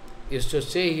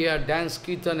say here, dance,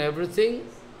 kirtan, everything.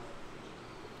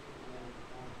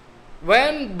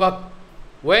 When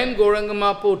Gauranga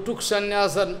Mahaprabhu took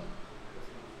sannyas and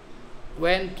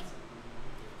went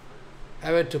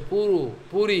away to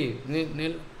Puri,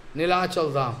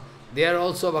 Nilachal Dham, there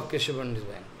also Vakreshwar Pandit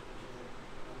went.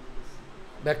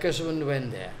 Vakreshwar Pandit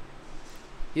went there.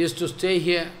 He used to stay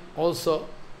here also,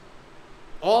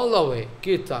 all the way,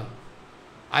 kirtan.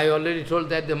 I already told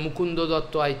that the Mukundo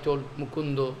Datto, I told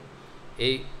Mukundo,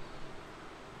 this,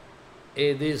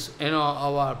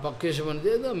 our Vakreshwar Pandit,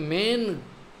 they are the main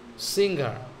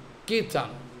singer, kirtan.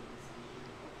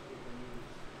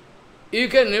 You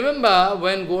can remember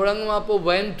when Gauranga Mahaprabhu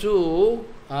went to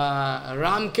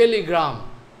Ramkeli Gram,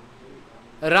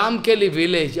 Ramkeli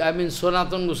village,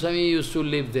 Sanatana Goswami used to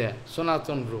live there,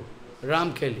 Sanatana group,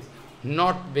 Ramkeli,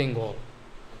 North Bengal.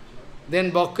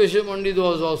 Then Vakreshwar Pandit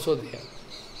was also there.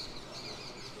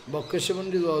 Vakreshwar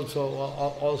Pandit was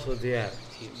also there.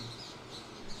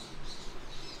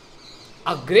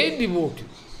 A great devotee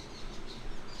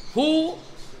who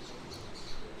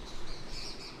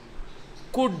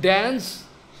could dance,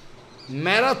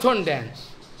 marathon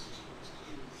dance,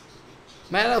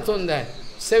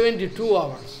 72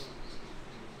 hours.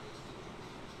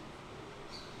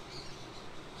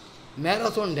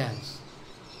 Marathon dance.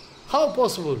 How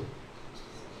possible?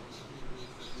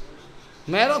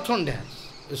 Marathon dance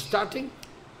is starting.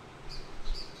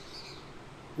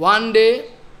 One day,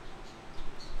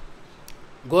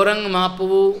 Gauranga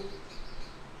Mahaprabhu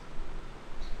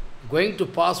going to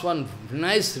pass one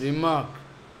nice remark.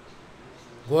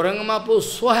 Gauranga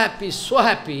Mahaprabhu so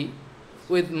happy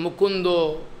with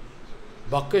Mukundo,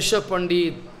 Vakreshwar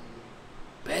Pandit,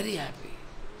 very happy.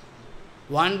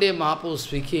 One day Mahaprabhu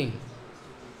speaking,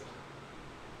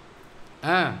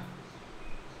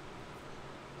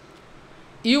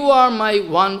 you are my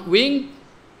one wing.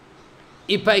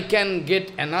 If I can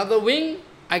get another wing,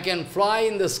 I can fly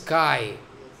in the sky.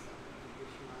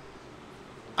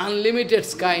 Unlimited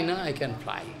sky, I can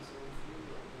fly.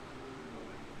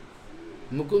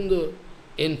 Mukunda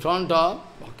in front of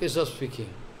Vakreshwar speaking.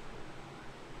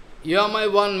 You are my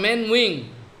one main wing.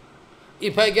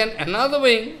 If I get another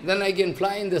wing, then I can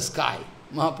fly in the sky.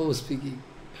 Mahaprabhu speaking.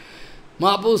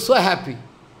 Mahaprabhu so happy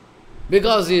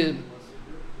because he is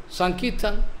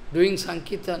Sankirtan, doing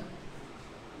Sankirtan.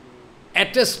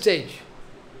 At a stage,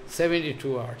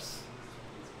 72 hours.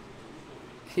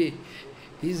 He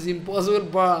is impossible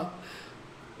for...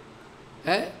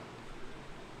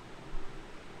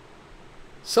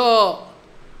 So,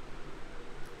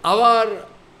 our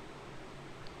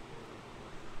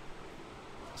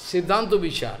Siddhanta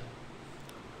Vichar,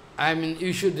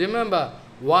 you should remember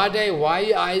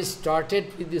why I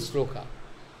started with this sloka.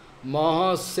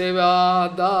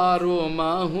 Mahaseva daro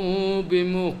mahu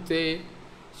bimukte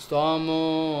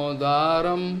stamo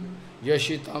daram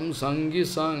yashitam sangi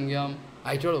sangyam.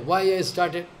 I told you why I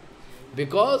started.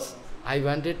 Because I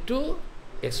wanted to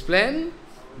explain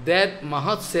that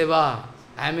Mahat Seva,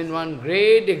 one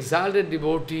great exalted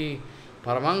devotee,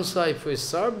 Paramahansa, if we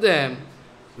serve them,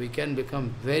 we can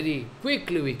become very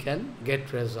quickly, we can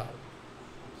get result.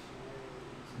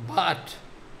 But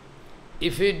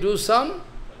if we do some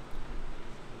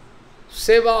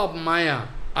Seva of Maya,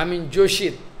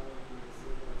 Joshit.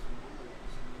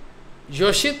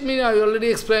 Joshit means, I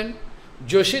already explained,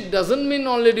 Joshit doesn't mean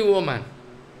only woman.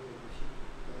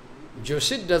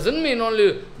 Joshit doesn't mean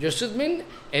only, Joshit means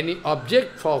any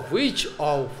object for which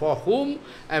or for whom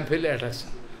I am feeling attraction.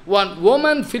 One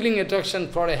woman feeling attraction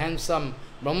for a handsome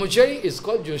brahmachari is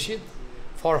called Joshit.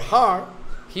 For her,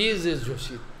 he is a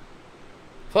Joshit.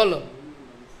 Follow.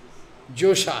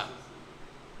 Josha.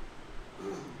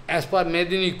 As per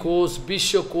Medini Kosh,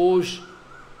 Vishwa Kosh,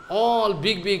 all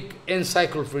big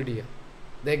encyclopedia.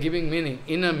 They are giving meaning,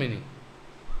 inner meaning.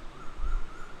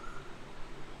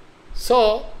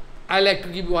 So, I like to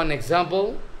give you one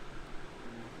example.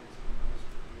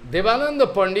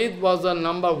 Devananda Pandit was the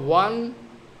number one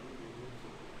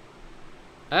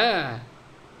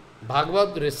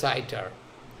Bhagavad reciter.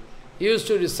 He used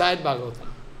to recite Bhagavatam.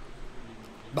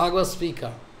 Bhagavad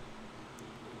speaker.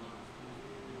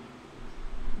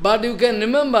 But you can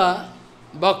remember,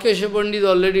 Vakreshwar Pandit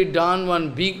already done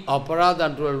one big aparadh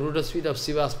unto the lotus feet of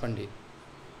Sivas Pandit.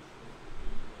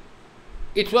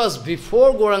 It was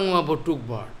before Gauranga Mahaprabhu took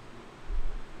birth.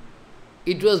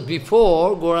 It was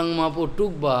before Gauranga Mahaprabhu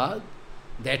took birth,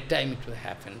 that time it will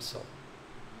happen so.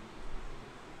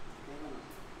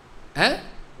 Devananda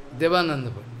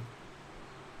Pandit.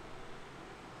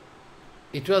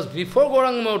 It was before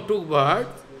Gauranga Mahaprabhu took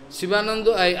birth,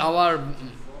 Sivananda, our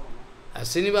As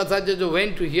Srinivasacharya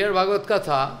went to hear Bhagavad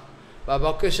Katha by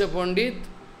Vakreshwar Pandit,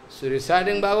 so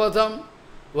reciting Bhagavatam,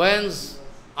 when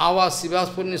our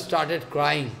Sivas started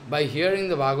crying by hearing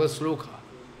the Bhagavad Sloka,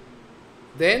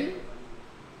 then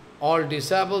all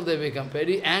disciples, they become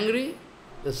very angry.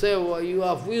 They say, oh, you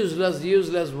are useless,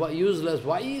 useless.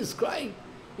 Why he is crying?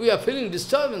 We are feeling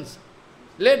disturbance.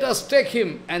 Let us take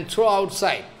him and throw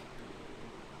outside.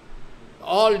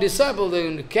 All disciples, they are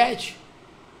going to catch.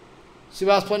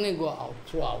 Sivasapani go out,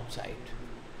 throw outside.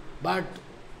 But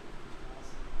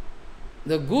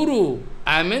the Guru,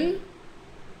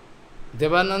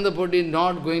 Devananda Pandit is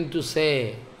not going to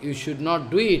say, you should not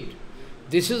do it.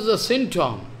 This is the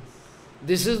symptom.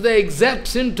 This is the exact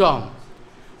symptom.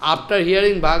 After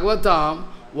hearing Bhagavatam,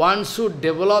 one should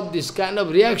develop this kind of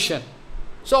reaction.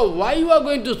 So why you are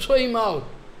going to throw him out?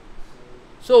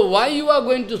 So why you are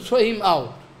going to throw him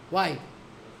out? Why?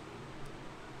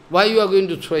 Why you are going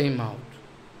to throw him out?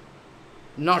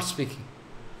 Not speaking.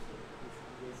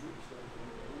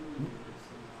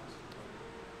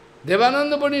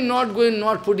 Devananda Pandit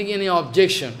not putting any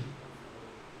objection.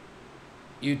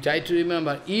 You try to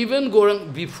remember, even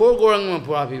before Gauranga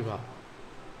Mahaprabhu,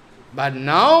 but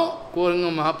now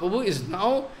Gauranga Mahaprabhu is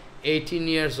now 18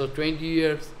 years or 20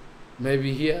 years,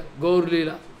 maybe here, Gaur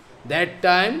Lila. That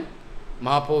time,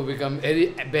 Mahaprabhu become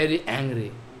very, very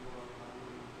angry.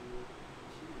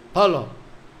 Follow.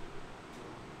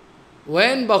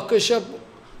 When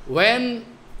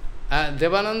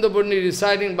Devananda Pandit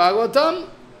reciting Bhagavatam,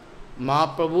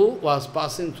 Mahaprabhu was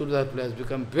passing through that place,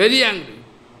 become very angry.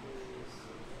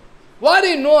 What do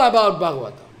you know about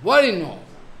Bhagavatam? What do you know?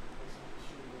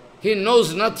 He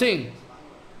knows nothing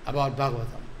about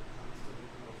Bhagavatam.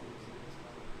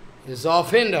 He is an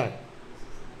offender.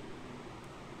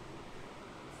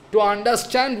 To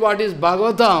understand what is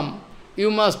Bhagavatam, you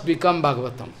must become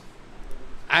Bhagavatam.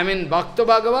 Bhakta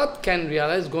Bhagavat can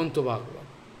realize Gonto Bhagavat.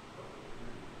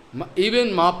 Even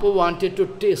Mahaprabhu wanted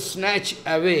to snatch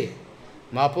away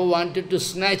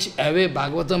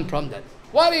Bhagavatam from that.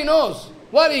 What he knows?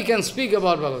 What he can speak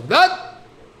about Bhagavatam? That!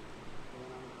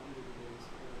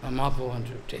 And Mahaprabhu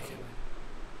wanted to take away.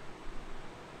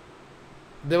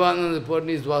 Devananda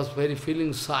Pandit was very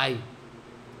feeling shy.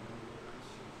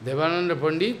 Devananda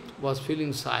Pandit was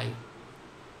feeling shy.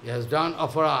 He has done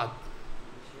aparadh.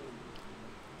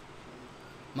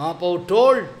 Mahaprabhu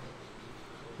told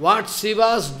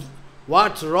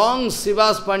what wrong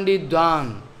Sivas Pandit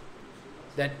done,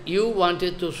 that you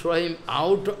wanted to throw him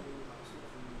out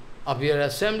of your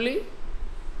assembly.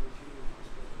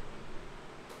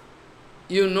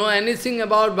 You know anything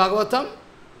about Bhagavatam?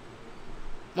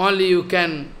 Only you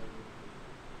can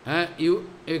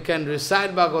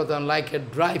recite Bhagavatam like a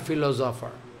dry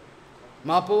philosopher.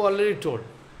 Mahaprabhu already told.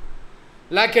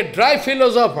 Like a dry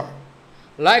philosopher,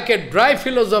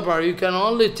 you can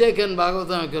only take in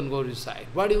Bhagavatam, you can go recite.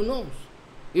 What do you know?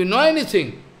 You know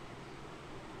anything?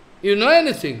 You know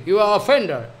anything? You are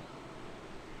offender.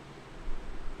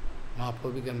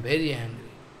 Mahaprabhu became very angry.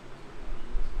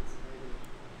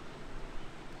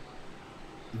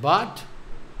 But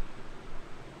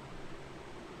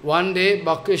one day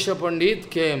Vakreshwar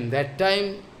Pandit came. That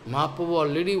time Mahaprabhu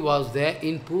already was there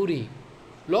in Puri.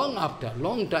 Long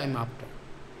time after.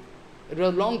 It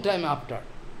was long time after.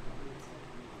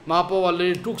 Mahaprabhu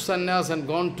already took sannyas and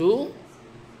gone to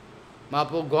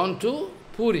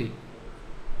Puri.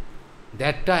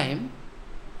 That time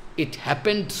it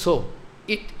happened so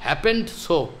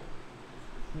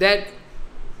that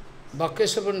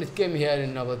Vakreshwar Pandit came here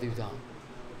in Navadvip Dham,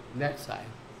 that side,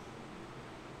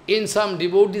 in some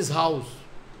devotee's house.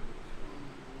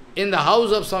 In the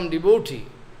house of some devotee,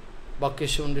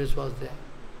 Vakreshwar Pandit was there.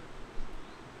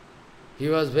 He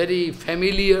was very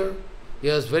familiar, he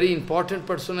was very important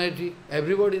personality,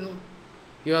 everybody knows.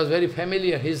 He was very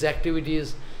familiar, his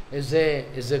activities, is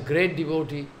a great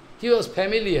devotee. He was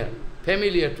familiar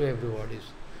to everybody.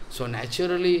 So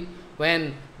naturally,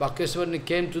 when Vakreshwar Pandit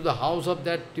came to the house of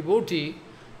that devotee,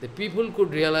 the people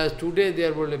could realize today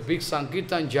there was a big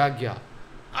Sankirtan Jagya,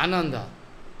 Ananda.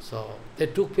 So they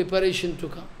took preparation to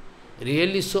come.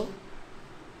 Really so.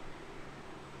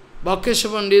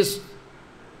 Vakreshwar Pandit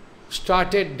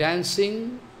started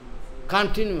dancing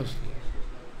continuously.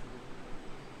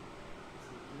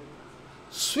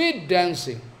 Sweet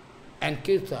dancing and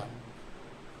kirtan.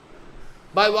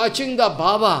 By watching the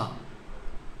Baba,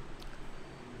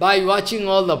 by watching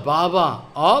all the Baba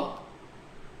of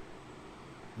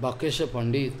Vakreshwar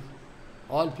Pandit,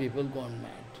 all people gone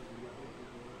mad.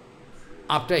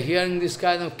 After hearing this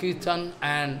kind of kirtan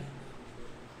and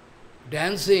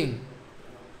dancing,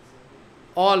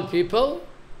 all people,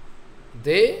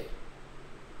 they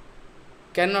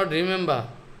cannot remember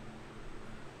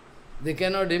They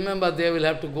cannot remember, they will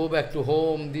have to go back to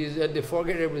home, they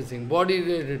forget everything,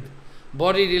 body-related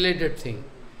thing.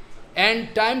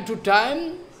 And time to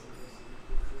time,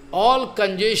 all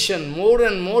congestion, more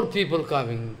and more people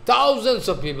coming, thousands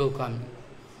of people coming.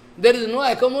 There is no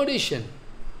accommodation.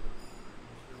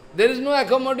 There is no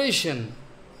accommodation.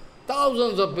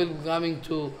 Thousands of people coming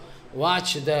to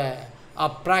watch the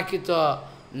Aprakrita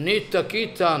Nitya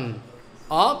Kirtan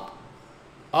of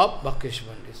Vakreshwar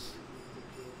Pandit.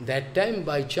 That time,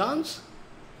 by chance,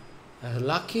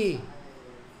 lucky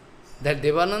that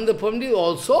Devananda Pandit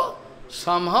also,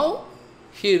 somehow,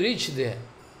 he reached there.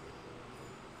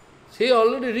 He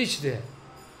already reached there.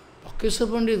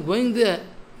 Vakreshwar Pandit is going there.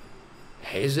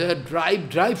 He is a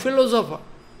dry philosopher,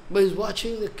 but he is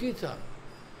watching the Kirtan.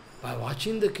 By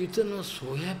watching the Kirtan, he was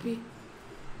so happy.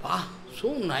 Ah,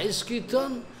 so nice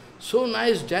Kirtan, so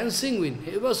nice dancing with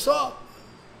him. He was so,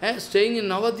 staying in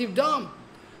Navadip Dham.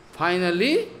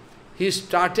 Finally, he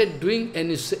started doing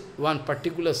one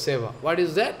particular seva. What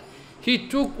is that? He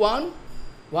took one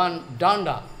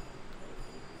danda,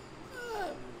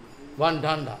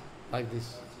 like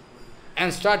this,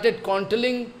 and started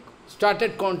controlling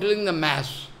the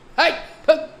mass. Hey,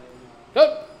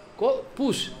 go,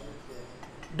 push.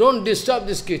 Don't disturb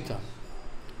this kirtan.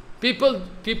 People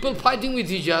fighting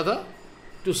with each other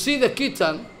to see the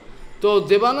kirtan. So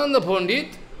Devananda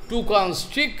Pandit took one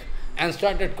stick and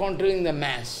started controlling the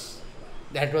mass.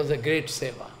 That was a great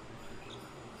seva.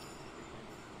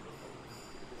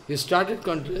 He started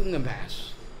controlling the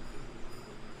mass.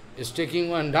 He's taking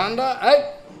one danda,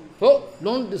 hey, oh,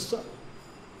 don't disturb.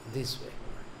 This way.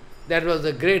 That was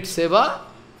a great seva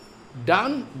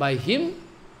done by him.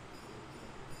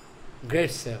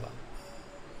 Great seva.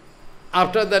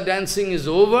 After the dancing is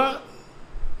over,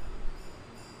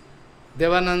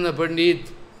 Devananda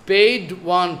Pandit paid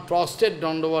one prostrate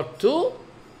dandavat to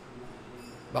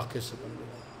Vakreshwar Pandit.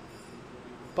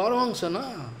 Paramahansa,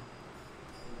 na?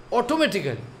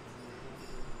 Automatically.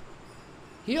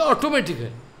 He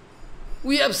automatically.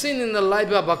 We have seen in the life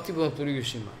of Bhakti Puri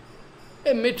Goswami,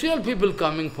 material people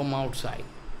coming from outside.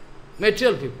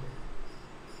 Material people.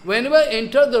 Whenever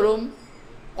enter the room,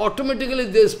 automatically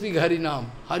they speak Harinam,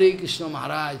 Hare Krishna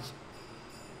Maharaj.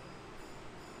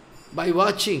 By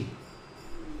watching.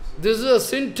 This is a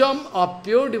symptom of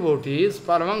pure devotees,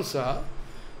 Paramahansa.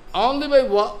 Only by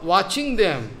watching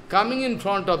them, coming in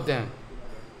front of them,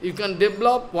 you can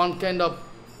develop one kind of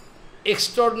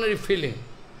extraordinary feeling,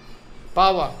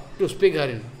 power to speak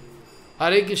Harinam.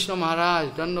 Hare Krishna Maharaj,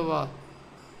 Dandavad.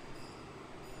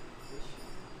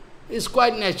 It's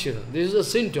quite natural. This is a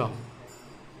symptom.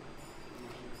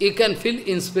 You can feel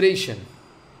inspiration.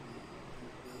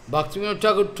 Bhaktivinoda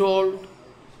Thakur told,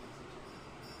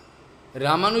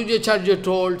 Ramanujacharya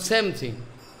told, same thing.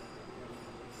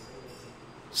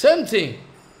 Same thing.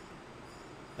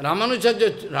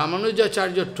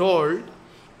 Ramanujacharya told,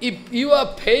 if you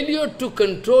are failure to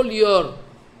control your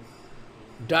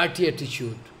dirty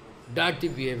attitude, dirty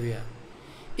behavior,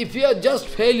 if you are just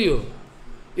failure,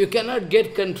 you cannot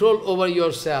get control over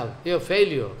yourself, your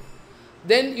failure,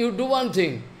 then you do one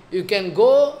thing. You can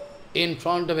go in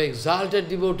front of exalted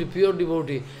devotee, pure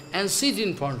devotee, and sit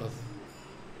in front of them.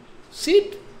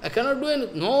 Sit. I cannot do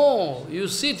anything. No, you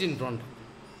sit in front of them.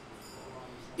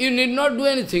 You need not do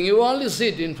anything. You only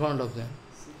sit in front of them.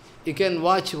 You can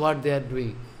watch what they are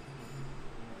doing.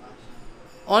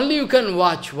 Only you can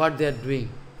watch what they are doing.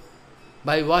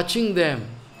 By watching them,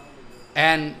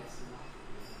 and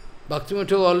Bhaktivinoda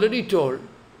Thakur already told,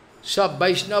 Sab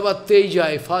Vaishnava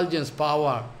Teja, effulgence,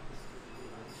 power.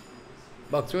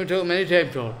 Bhaktivinoda Thakur many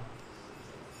times told,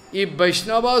 if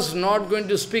Vaishnava is not going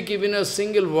to speak even a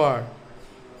single word,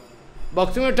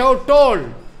 Bhaktivinoda Thakur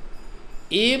told,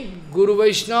 if Guru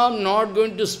Vaishnava not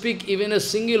going to speak even a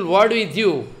single word with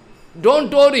you,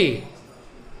 don't worry.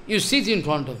 You sit in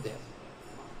front of them.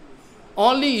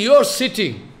 Only your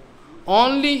sitting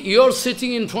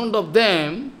in front of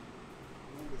them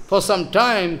for some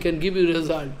time can give you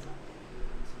result.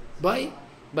 Why?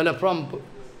 But from the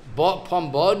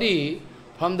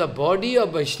body of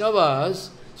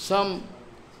Vaishnavas, some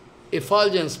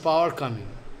effulgence power coming.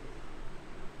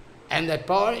 And that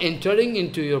power entering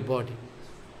into your body.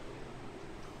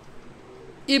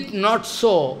 If not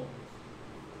so,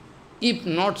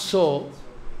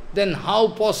 then how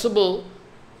possible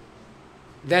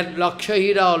that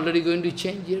Lakshahira already going to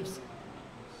change it?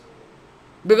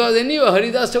 Because anyway,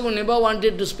 Haridas Thakur never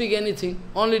wanted to speak anything,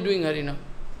 only doing Harinam.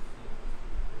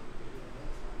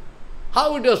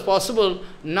 How it was possible?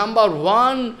 Number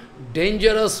one,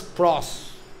 dangerous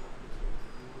pros,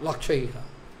 Lakshahira.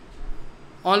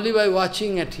 Only by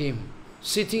watching at him,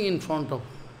 sitting in front of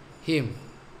him,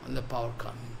 and the power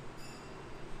coming.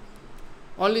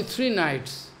 only 3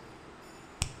 nights.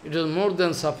 It was more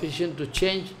than sufficient to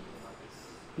change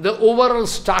the overall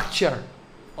structure,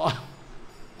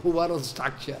 overall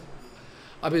structure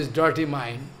of his dirty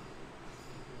mind.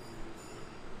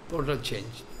 Total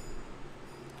change.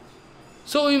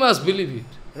 So we must believe it.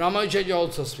 Ramanujacharya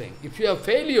also saying, if you have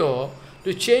failure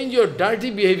to change your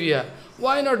dirty behavior,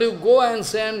 why not you go and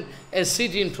stand a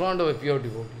seat in front of a pure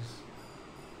devotees?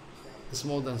 It's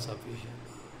more than sufficient.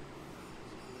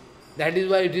 That is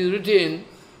why it is written,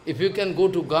 if you can go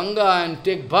to Ganga and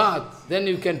take bath, then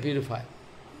you can purify.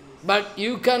 But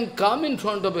you can come in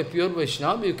front of a pure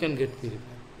Vaishnava, you can get purified.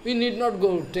 We need not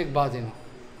go take bath in it.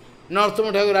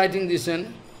 Narottama Thakur writing this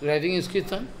and writing his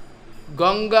Kirtan.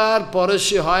 Gangar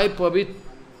parasya hai pavit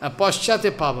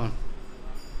paschate pavan.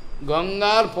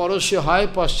 Gangar parasya hai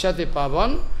paschate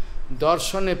pavan.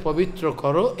 Darshane pavitra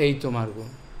karo ei tomar gun.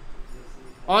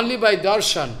 Only by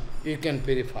darshan you can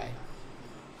purify.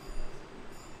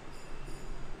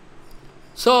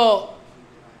 So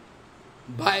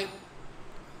by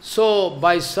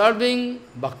serving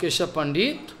Bhakreshwar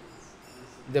Pandit,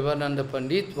 Devananda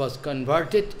Pandit was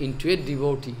converted into a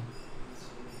devotee.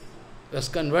 Was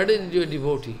converted into a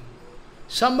devotee.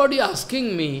 Somebody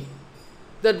asking me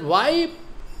that why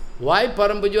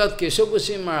Parampujavad Keshav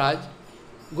Goswami Maharaj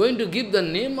going to give the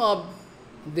name of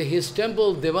his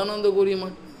temple Devananda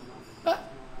Gurima?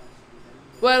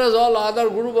 Whereas all other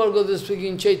Guru Vargas are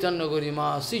speaking Chaitanya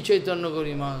Gurima, Sri Chaitanya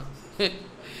Gurima,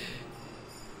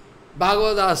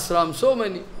 Bhagavad Ashram, so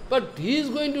many. But he is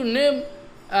going to name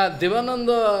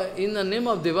Devananda in the name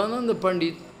of Devananda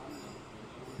Pandit,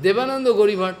 Devananda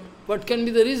Gurima. What can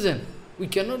be the reason? We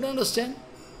cannot understand.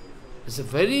 It's a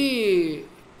very...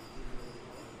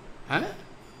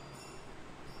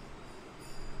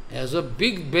 As a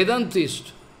big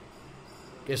Vedantist,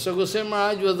 Keshav Goswami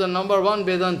Maharaj was the #1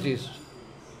 Vedantist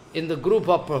in the group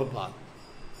of Prabhupada.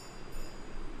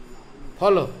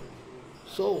 Follow?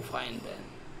 So fine then.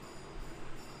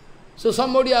 So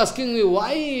somebody asking me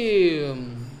why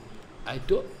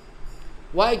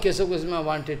why Keshav Goswami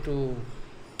wanted to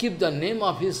keep the name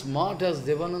of his mart as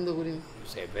Devananda Guru. You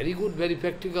say, very good, very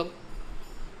practical.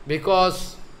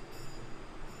 Because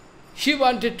he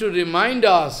wanted to remind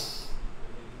us,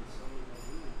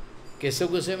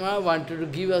 Keshav Goswami wanted to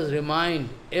give us remind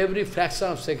every fraction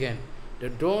of second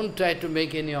that don't try to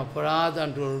make any aparadh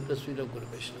unto the lotus feet of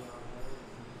Guru-Vaishnava.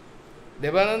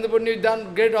 Devananda Pandit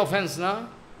done great offense, na?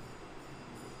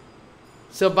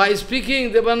 So by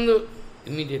speaking Devananda,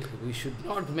 immediately we should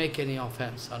not make any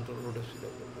offense unto the lotus feet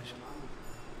of Guru-Vaishnava.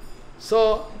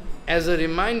 So, as a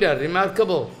reminder,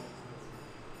 remarkable,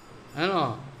 you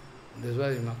know, this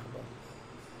was remarkable.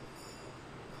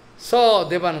 So,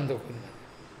 Devananda Pandit,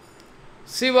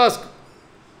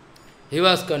 he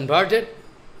was converted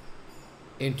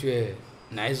into a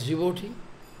nice devotee.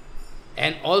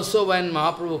 And also when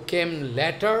Mahaprabhu came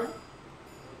later,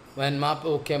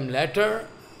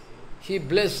 he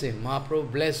blessed him,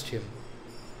 Mahaprabhu blessed him.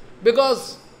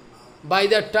 Because by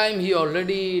that time he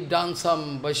already done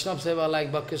some Vaishnava Seva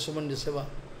like Bhakreshwar Seva.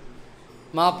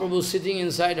 Mahaprabhu sitting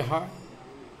inside her,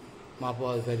 Mahaprabhu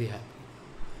was very happy.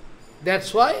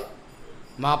 That's why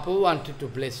Mahaprabhu wanted to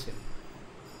bless him,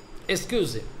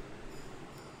 excuse him.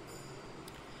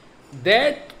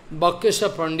 That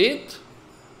Bhakreshwar Pandit,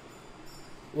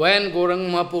 when Gauranga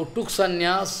Mahaprabhu took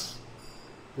sannyas,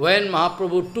 when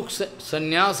Mahaprabhu took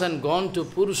sannyas and gone to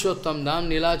Purushottam Dham,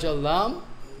 Nilachal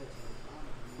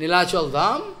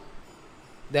Dham,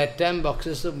 that time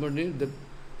Bhakreshwar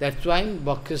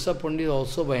Pandit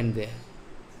also went there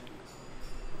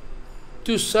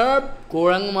to serve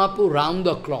Gauranga Mahaprabhu round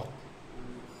the clock.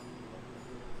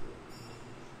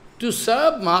 To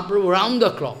serve Mahaprabhu round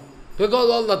the clock. Because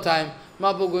all the time,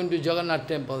 Mahaprabhu going to Jagannath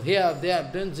temple, here, there,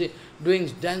 doing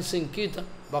dancing, kirtan,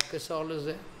 Bhakreshwar always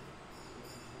there.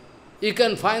 You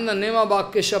can find the name of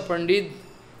Bhakreshwar Pandit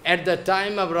at the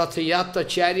time of Ratha Yatra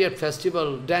chariot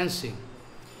festival dancing.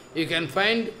 You can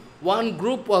find one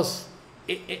group was,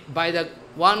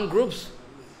 one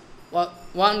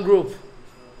group,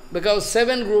 because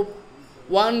 7 group,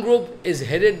 one group is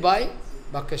headed by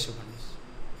Bhakreshwar Pandit.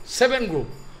 7 group.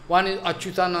 One is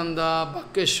Achyutananda,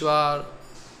 Bhakreshwar,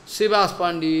 Srivas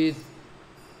Pandit,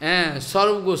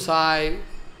 Sarv Gosai,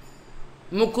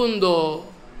 Mukundo,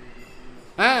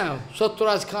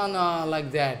 Satraj Khana,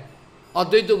 like that.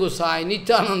 Advaita Gosai,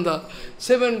 Nityananda,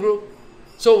 7 group.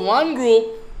 So one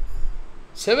group,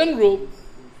 7 group,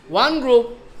 one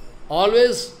group,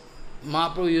 always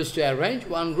Mahaprabhu used to arrange,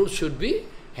 one group should be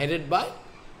headed by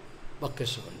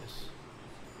Bhakreshwar Pandit.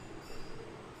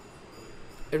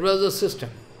 It was a system.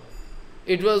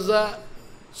 It was a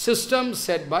system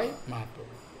set by Mahaprabhu.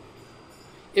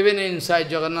 even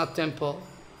inside Jagannath temple,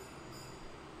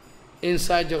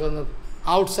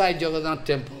 outside Jagannath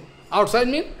temple. Outside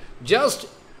means just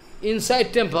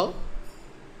inside temple,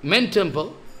 main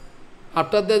temple,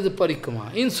 after that the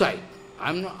parikrama, inside.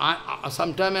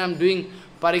 Sometimes I am doing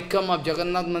parikrama of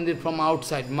Jagannath Mandir from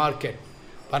outside market,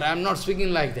 but I am not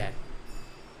speaking like that.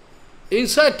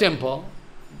 Inside temple,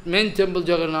 main temple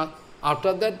Jagannath,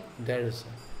 after that there is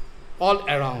all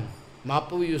around.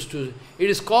 Mahaprabhu used to, it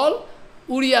is called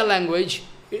Uriya language.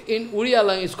 In Uriya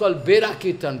language it's called Bera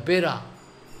Kirtan, Bera.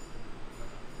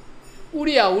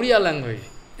 Uriya language.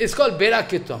 It's called Bera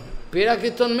Kirtan. Bera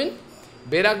Kirtan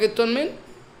means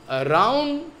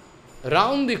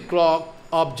round the clock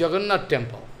of Jagannath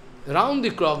temple. Round the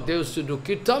clock they used to do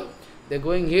Kirtan. They're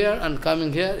going here and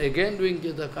coming here, again doing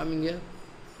Kirtan, coming here.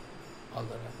 All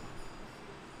the time.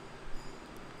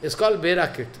 It's called Bera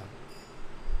Kirtan.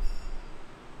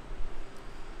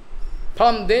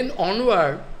 From then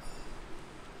onward,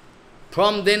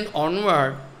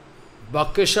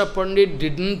 Vakreshwar Pandit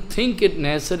didn't think it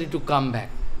necessary to come back,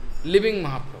 leaving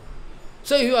Mahaprabhu.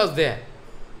 So he was there.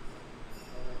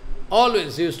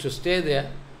 Always he used to stay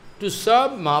there to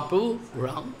serve Mahaprabhu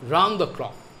round the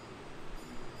clock.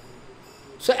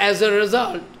 So as a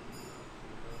result,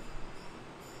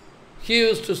 he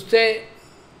used to stay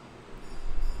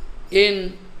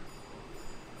in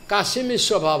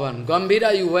Kashimishra Bhavan.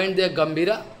 Gambhira, you went there,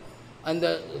 Gambhira, and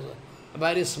the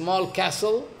very small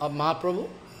castle of Mahaprabhu.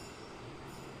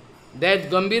 That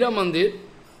Gambhira Mandir,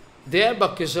 there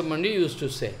Vakreshwar Pandit used to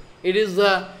say. It is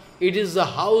the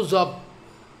house of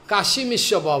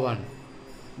Kashimishra Bhavan.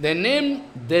 The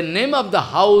name of the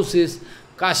house is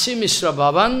Kashimishra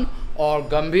Bhavan or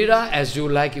Gambhira, as you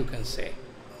like you can say.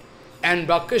 And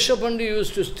Vakreshwar Pandit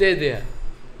used to stay there.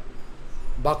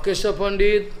 Vakreshwar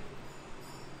Pandit,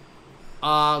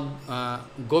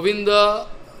 Govinda,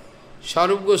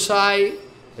 Sharup Gosai,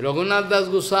 Raghunath Das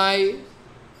Gosai,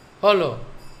 follow.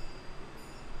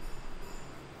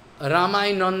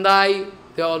 Ramai Nandai,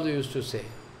 they all used to say.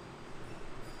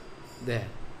 There.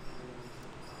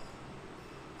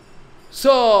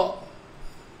 So,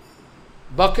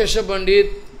 Vakreshwar Pandit,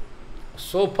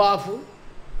 so powerful.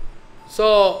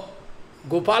 So,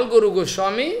 Gopal Guru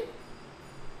Goswami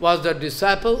was the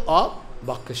disciple of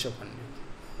Vakreshwar Pandit.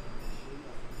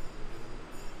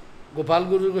 Gopal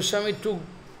Guru Goswami took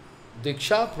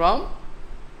Diksha from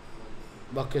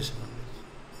Vakreshwar Pandit.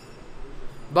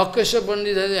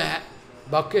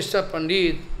 Vakreshwar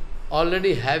Pandit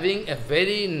already having a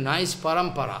very nice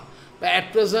parampara. But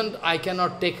at present, I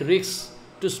cannot take risks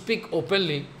to speak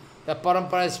openly. The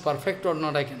parampara is perfect or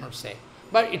not, I cannot say.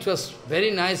 But it was very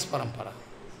nice parampara.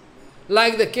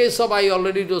 Like the case of, I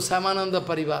already told, Samananda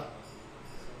Parivar.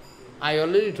 I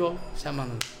already told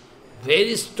Samananda.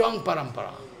 Very strong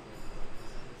parampara.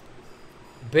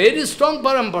 Very strong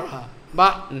parampara.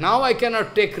 But now I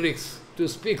cannot take risks to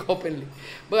speak openly.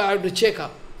 But I have to check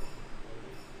up.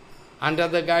 Under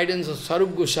the guidance of Swarup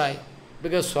Gosai.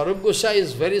 Because Swarup Gosai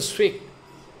is very strict.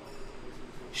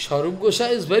 Swarup Gosai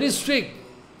is very strict.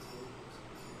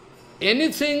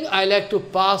 Anything I like to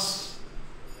pass,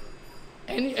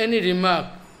 any remark,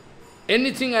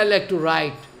 anything I like to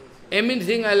write,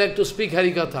 anything I like to speak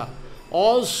Harikatha,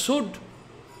 all should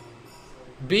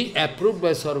be approved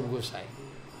by Swarup Gosai.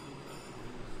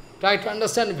 Try to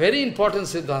understand very important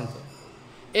Siddhanta.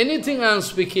 Anything I am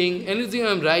speaking, anything I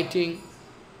am writing,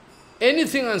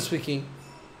 anything I am speaking,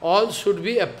 all should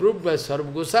be approved by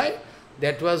Swarup Gosai.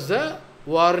 That was the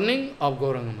warning of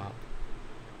Gauranga Mahaprabhu.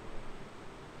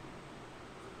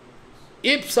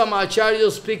 If some Acharya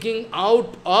is speaking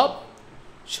out of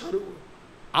Swarup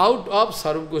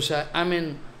Gosai, I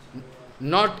mean,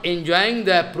 not enjoying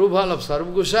the approval of Swarup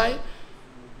Gosai,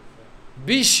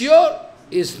 be sure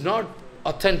is not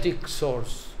authentic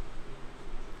source.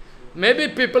 Maybe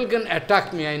people can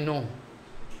attack me, I know.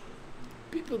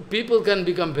 People can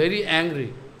become very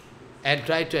angry and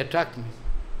try to attack me.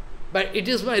 But it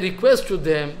is my request to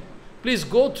them, please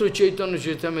go through Chaitanya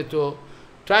Charitamrita,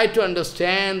 try to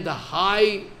understand the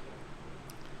high,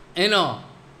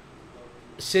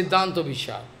 Siddhanta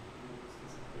Vishal.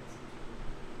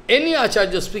 Any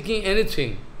Acharya speaking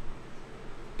anything,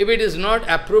 if it is not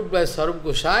approved by Swarup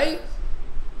Gosai,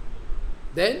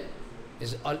 then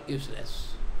it's all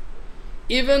useless.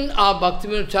 Even our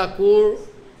Bhaktivinoda Thakur,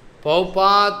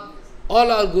 Prabhupada,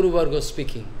 all our Guru Varga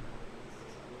speaking.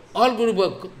 All Guru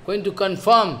Varga going to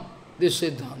confirm this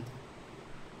Siddhanta.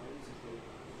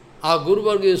 Our Guru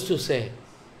Varga used to say,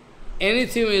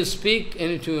 anything you speak,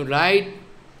 anything you write,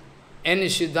 any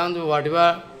Siddhanta,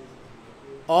 whatever,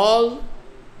 all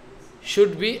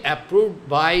should be approved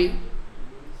by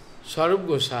Swarup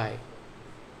Gosai.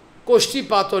 Koshti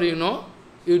Pathor, you know?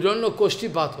 You don't know Koshti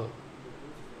Pathor.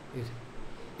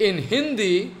 In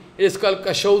Hindi, it is called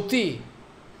Kashauti.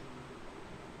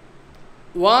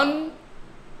 One,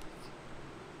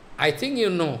 I think you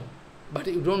know, but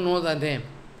you don't know the name.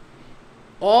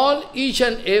 Each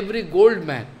and every gold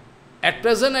man, at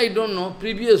present I don't know,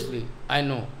 previously I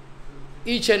know.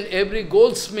 Each and every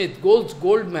goldsmith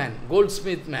man,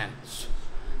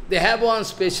 they have one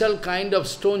special kind of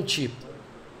stone chip,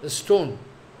 the stone.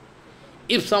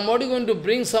 If somebody going to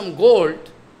bring some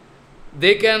gold,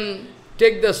 they can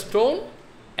take the stone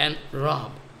and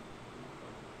rub.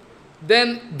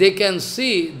 Then they can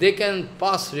see, they can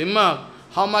pass remark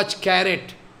how much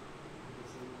carat.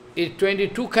 Is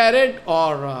 22 carat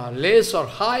or less or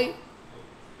high?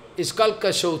 It's called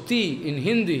Kashauti in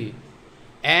Hindi.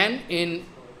 And in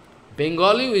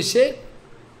Bengali we say,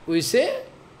 it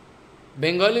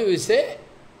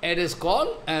is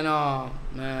called, and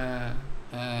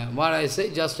what I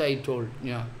say, just I told,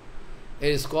 yeah.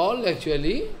 It is called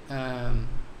actually,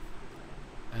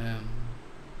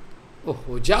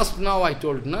 just now I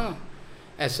told, na?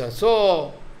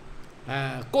 So,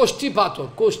 Koshti Pathor,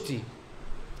 Koshti.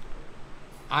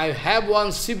 I have one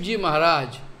Shivji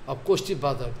Maharaj of Koshti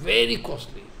Pathor, very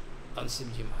costly, one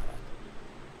Shivji Maharaj.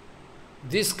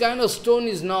 This kind of stone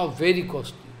is now very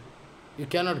costly. You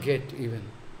cannot get even.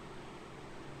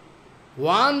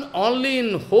 One only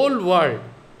in whole world,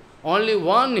 only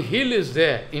one hill is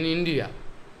there in India.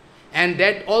 And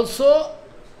that also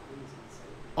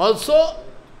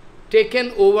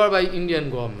taken over by Indian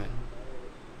government.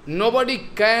 Nobody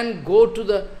can go to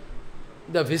the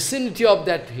vicinity of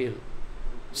that hill.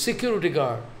 Security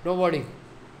guard, nobody,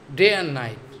 day and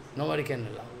night, nobody can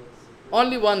allow.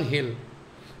 Only one hill.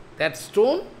 That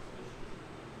stone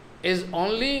is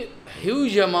only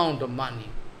huge amount of money.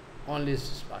 Only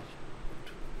this much.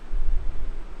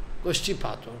 Koshti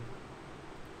Pathor.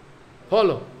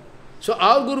 Follow. So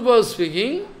our Guru was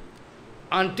speaking,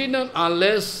 until and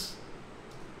unless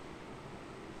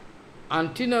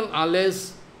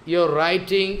your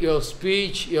writing, your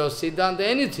speech, your siddhanta,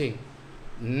 anything,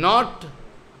 not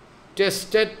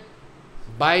tested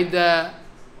by the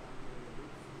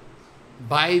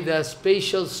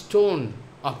special stone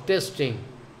of testing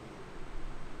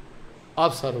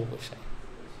of Sarup Gosai.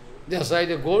 Just like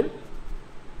the gold,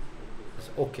 it's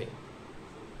okay.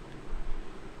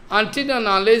 Until and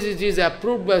unless it is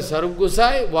approved by Sarup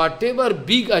Gosai, whatever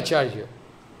big acharya,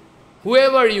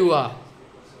 whoever you are,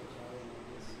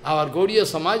 our Gaudiya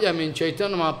Samaj, I mean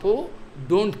Chaitanya Mahaprabhu,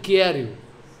 don't care you.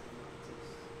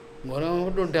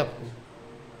 Gaura don't have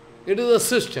to. It is a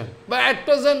system. But at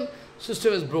present,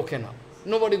 system is broken up.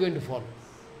 Nobody going to follow.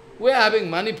 We are having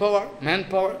money power,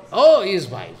 manpower. Oh, he is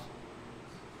wise.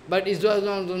 But it was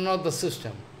not the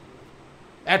system.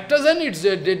 At present, it's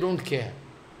they don't care.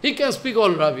 He can speak all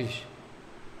rubbish.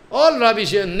 All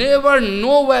rubbish, never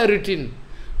nowhere written.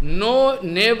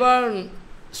 Never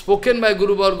spoken by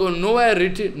Guru Varga, nowhere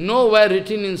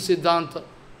written in Siddhanta.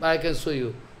 I can show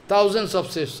you. Thousands of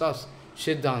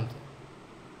Siddhanta.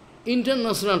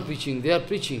 International preaching, they are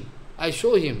preaching. I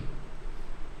show him.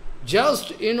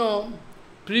 Just,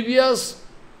 previous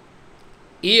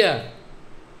year,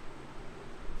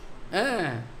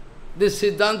 this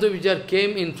Siddhanta Vichar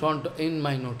came in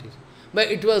my notice. But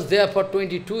it was there for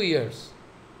 22 years.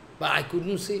 But I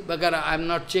couldn't see, because I am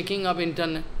not checking up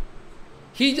internet.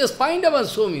 He just find out and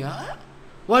show me,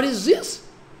 what is this?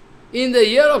 In the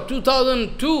year of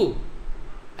 2002,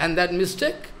 and that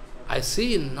mistake, I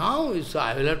see now, so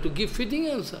I will have to give fitting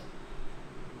answer.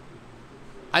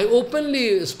 I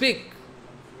openly speak,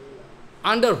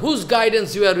 under whose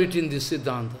guidance you are written this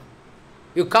Siddhanta?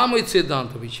 You come with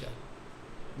Siddhanta Vichar.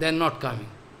 They are not coming.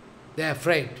 They are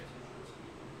afraid.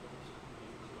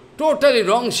 Totally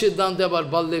wrong Siddhanta about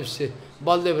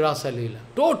Baldev Rasa Leela.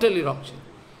 Totally wrong Siddhanta.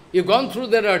 You've gone through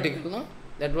that article, no?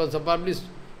 That was published.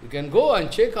 You can go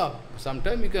and check up.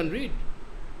 Sometime you can read.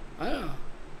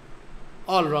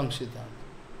 All wrong Siddhanta.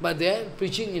 But they are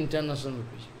preaching international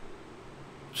preaching.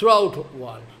 Throughout the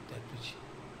world, they are preaching.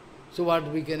 So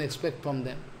what we can expect from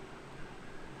them?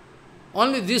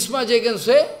 Only this much I can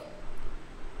say,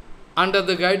 under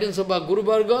the guidance of our Guru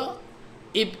Varga,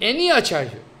 if any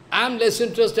Acharya, I am less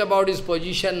interested about his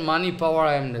position, money, power,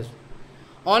 I am less.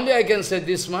 Only I can say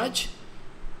this much,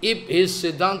 if his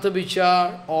Siddhanta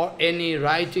Vichar or any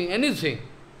writing, anything,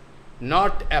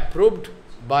 not approved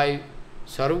by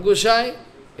Sarup Gosai,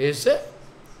 he is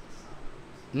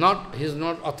not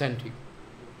authentic.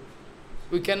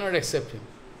 We cannot accept him.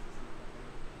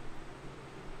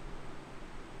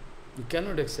 We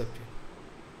cannot accept him.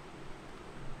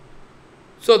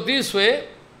 So this way,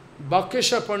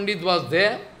 Bhakreshwar Pandit was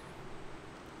there.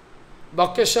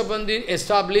 Bhakreshwar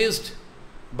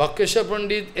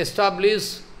Pandit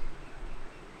established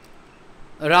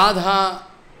Radha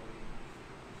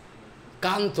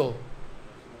Kanto.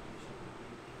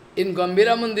 In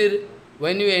Gambhira Mandir,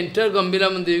 when you enter Gambhira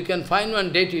Mandir, you can find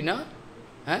one deity, na?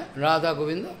 Radha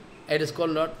Govinda. It is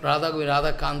called Radha Govinda,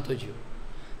 Radha Kanto Ji.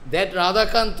 That Radha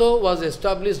Kanto was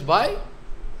established by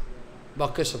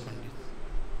Bhakreshwar Pandit.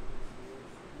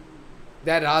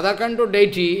 That Radha Kanto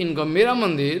deity in Gambhira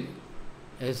Mandir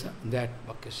is that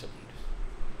Bhakreshwar Pandit.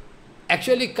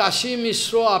 Actually, Kashi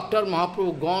Mishra, after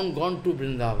Mahaprabhu gone to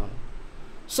Vrindavan.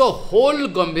 So, whole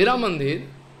Gambhira Mandir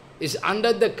is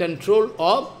under the control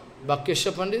of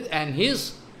Bhakreshwar Pandit and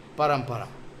his parampara.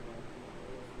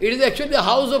 It is actually the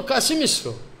house of Kashi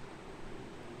Mishra,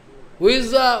 who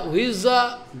is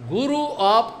the guru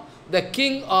of the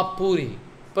king of Puri,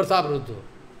 Prataprudra.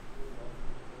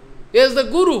 He is the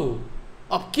guru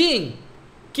of king.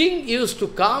 King used to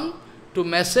come to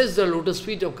massage the lotus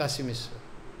feet of Kashi Mishra.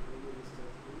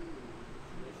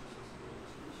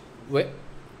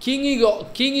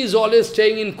 King is always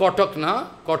staying in Kotak, na?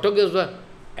 Kotak is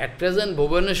at present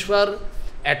Bhubaneswar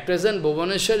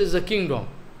is the kingdom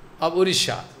of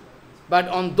Odisha. But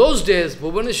on those days,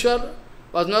 Bhubaneswar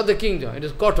was not the kingdom, it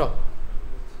is Kotak.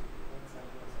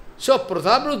 So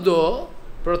Prataprudra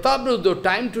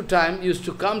time to time used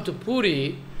to come to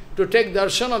Puri to take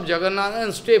darshan of Jagannath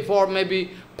and stay for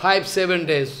maybe 5-7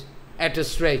 days at a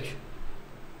stretch.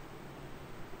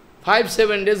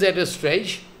 5-7 days at a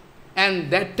stretch.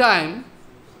 And that time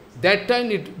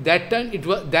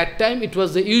it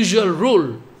was the usual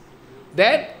rule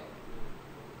that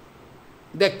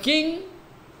the king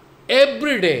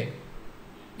every day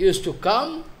used to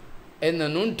come in the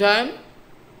noontime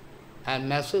and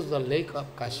massage the lake of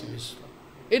Kashi Mishra.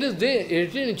 It is there,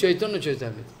 written in Chaitanya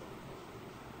Charitamrita.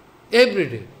 Every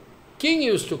day. King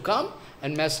used to come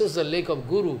and massage the lake of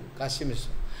Guru, Kashi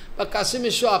Mishra. But Kashi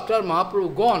Mishra, after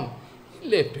Mahaprabhu gone, he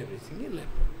left everything, he left.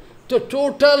 So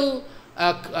total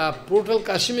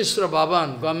Kashi Mishra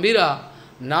Bhavan, Gambhira,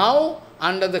 now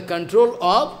under the control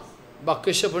of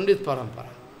Bhakreshwar Pandit Parampara.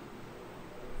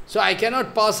 So I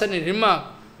cannot pass any remark,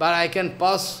 but I can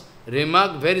pass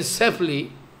remark very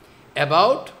safely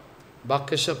about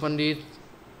Bhakreshwar Pandit,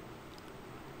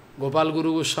 Gopal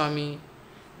Guru Goswami,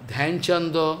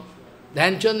 Dhyanchanda.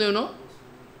 Dhyanchanda, you know,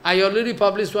 I already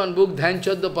published one book,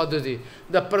 Dhyanchanda Padhati,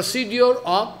 the procedure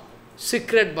of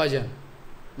secret bhajan.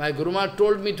 My Guru Maharaj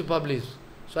told me to publish,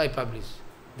 so I published.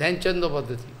 Dhyanchanda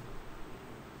Padhati.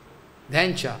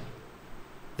 Dhyanchand.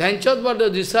 Dhyanchand was the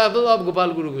disciple of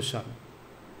Gopal Guru Goswami.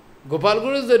 Gopal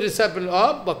Guru is the disciple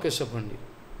of Bhakreshwar Pandit.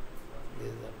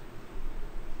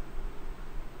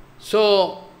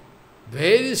 So,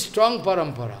 very strong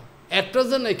parampara. At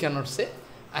present I cannot say.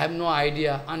 I have no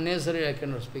idea. Unnecessarily I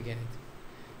cannot speak anything.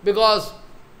 Because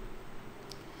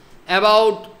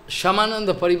about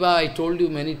Shamananda Parivar, I told you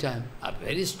many times, a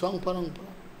very strong parampara.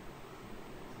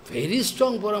 Very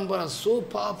strong parampara, so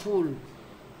powerful.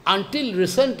 Until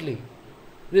recently.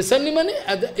 Recently means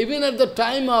even at the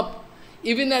time of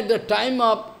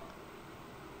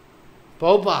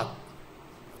Prabhupada,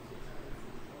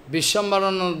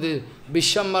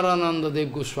 Vishwambarananda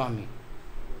Dev Goswami.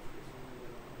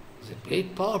 It's a very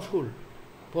powerful.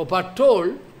 Prabhupada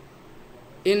told,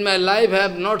 in my life I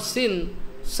have not seen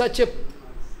such a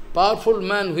powerful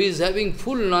man who is having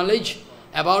full knowledge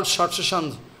about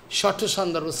Shorta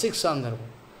Sandarbha, 6 Sandarbha.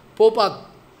 Prabhupada,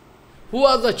 who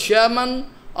was the chairman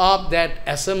of that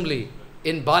assembly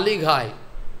in Balighai,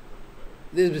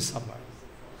 this is Vishwambarana.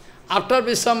 After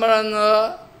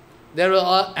Vishwambarana, there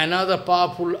was another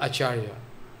powerful Acharya.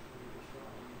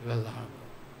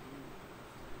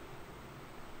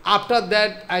 After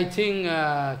that, I think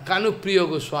Kanupriya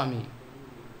Goswami.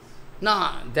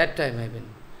 No, that time I mean.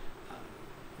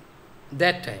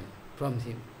 That time, from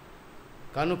him.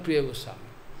 Kanupriya Goswami.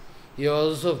 He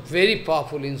was also very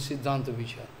powerful in Siddhanta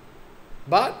Vichar.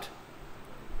 But,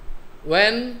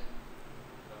 when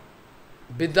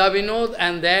Vidya Vinod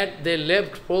and that, they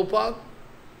left Prabhupada,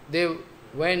 they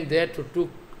went there to took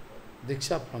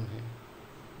Diksha from him.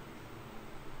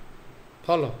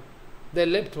 Follow? They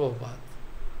left Prabhupada.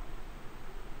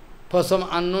 For some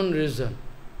unknown reason.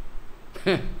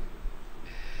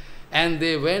 And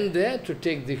they went there to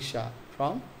take Diksha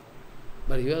from,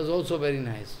 but he was also very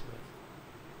nice.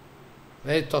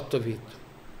 Very tattvavid.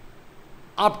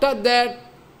 After that,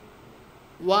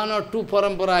 1 or 2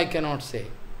 parampara I cannot say.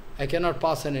 I cannot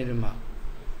pass any remark.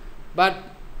 But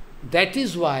that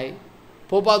is why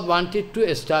Prabhupada wanted to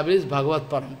establish Bhagavad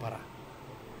Parampara.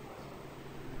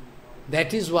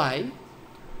 That is why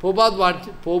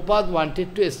Prabhupada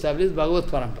wanted to establish Bhagavad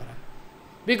Parampara.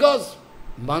 Because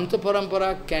Mantra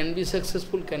Parampara can be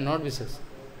successful, cannot be successful.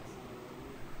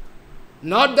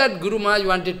 Not that Guru Maharaj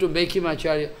wanted to make him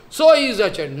Acharya, so he is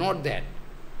Acharya, not that.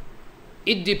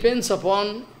 It depends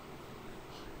upon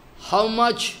how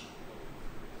much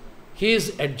he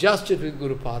is adjusted with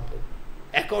Guru Padma.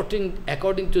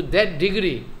 According to that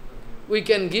degree, we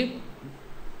can give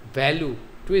value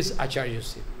to his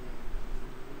Acharyaship.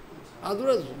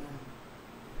 Otherwise,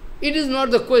 it is not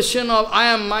the question of, I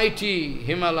am mighty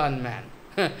Himalayan man.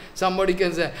 Somebody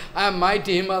can say, I am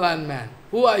mighty Himalayan man.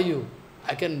 Who are you?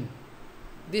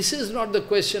 This is not the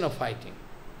question of fighting.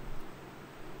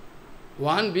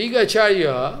 One big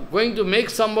Acharya going to make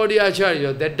somebody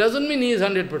Acharya, that doesn't mean he is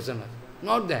 100%.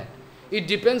 Not that. It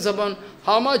depends upon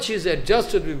how much he is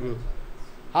adjusted with Guru,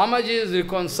 how much he is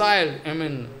reconciled,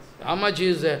 how much he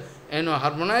is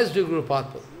harmonized with Guru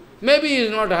Padma. Maybe he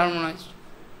is not harmonized,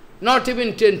 not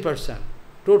even 10%,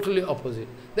 totally opposite.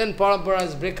 Then parampara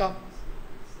is break up.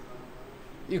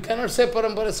 You cannot say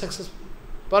parampara is successful.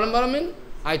 Parampara means,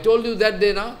 I told you that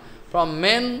day now, from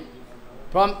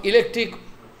electric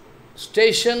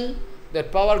station,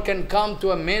 that power can come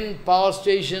to a main power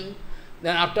station,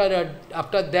 then after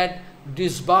that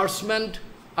disbursement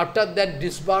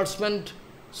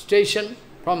station,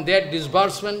 from that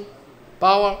disbursement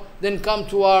power, then come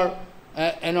to our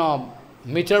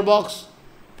meter box.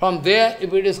 From there,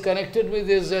 if it is connected with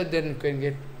this, then you can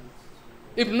get.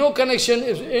 If no connection,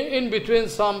 if in between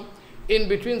some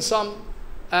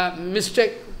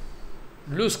mistake,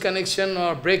 loose connection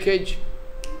or breakage,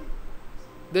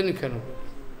 then you cannot go.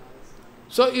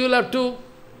 So you will have to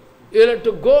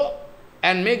go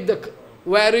and make the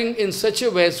wiring in such a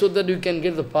way so that you can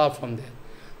get the power from there.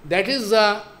 That is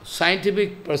the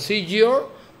scientific procedure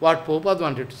what Prabhupada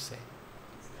wanted to say.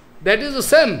 That is the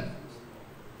same.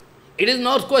 It is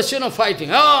not question of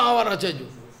fighting. Our Acharya.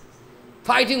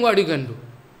 Fighting, what you can do?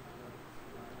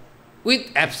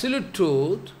 With absolute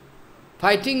truth,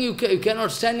 fighting, you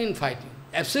cannot stand in fighting.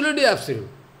 Absolutely absolute.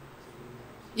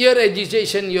 Your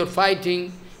agitation, your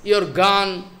fighting, your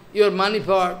gun, your money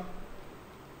power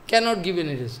cannot give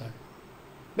any result.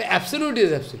 But absolute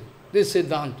is absolute. This is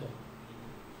Siddhanta.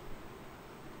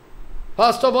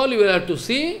 First of all, you will have to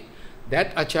see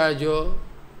that Acharya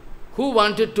who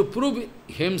wanted to prove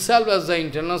himself as the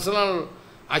international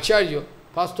Acharya.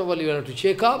 First of all, you have to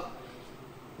check up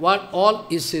what all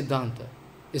is Siddhanta,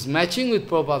 is matching with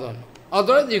Prabhupada.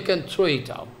 Otherwise, you can throw it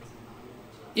out.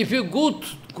 If you go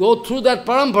through that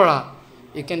parampara,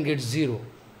 you can get zero.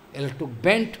 You have to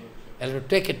bend, you have to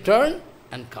take a turn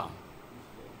and come.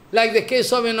 Like the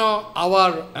case of,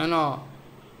 our,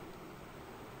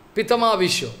 Pitama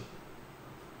Vishwa.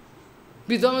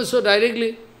 Pitama Vishwa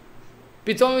directly.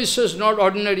 Pitama Vishwa is not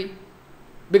ordinary.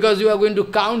 Because you are going to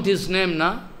count his name,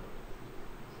 na?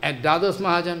 At Dadas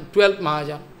Mahajan, 12th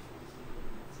Mahajan.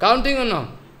 Counting or no?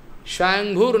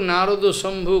 Shyanghur Narado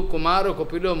Sambhu Kumara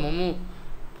Kopilo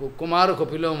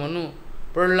Manu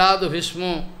Prahlada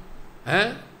Bhishmo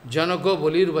Janako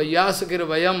Bolir Vayasakir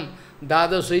Vayam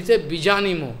Dada Suite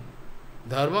Bijanimo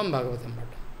Dharmam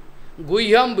Bhagavatamrita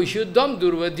Guhyam Vishuddham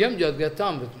Durvadyam Jadgata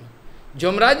Amritma.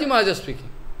 Jamraji Mahaja speaking.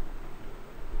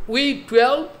 We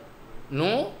 12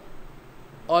 know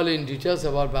all in details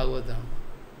about Bhagavatam.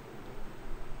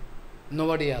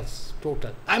 Nobody else,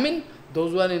 total.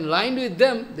 Those who are in line with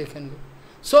them, they can go.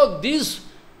 So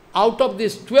out of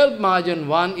this 12 Mahajan,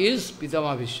 one is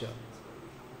Pitama Vishwa.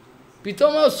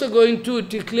 Pitama also going to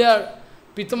declare,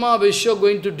 Pitama Vishwa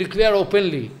going to declare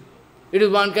openly. It is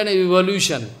one kind of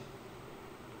evolution.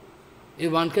 It is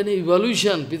one kind of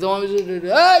evolution. Pitama Vishwa,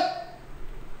 hey!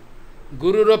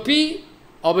 Guru Rapi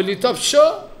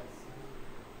Avalitapsha,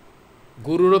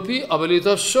 Guru Rapi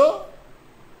Avalitapsha,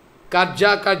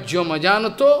 Karja Karjo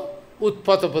Majanato,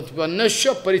 Utpata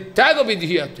Patipannasya Paritaga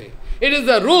Vidhiyate. It is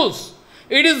the rules.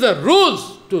 It is the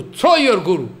rules to throw your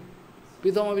Guru.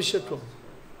 Pitama Vishwa told.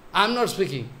 I am not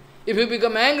speaking. If you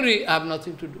become angry, I have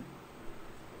nothing to do.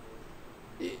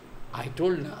 I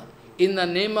told now, in the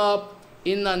name of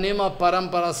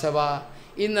Parampara Seva,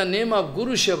 in the name of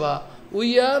Guru Seva,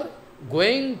 we are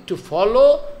going to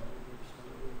follow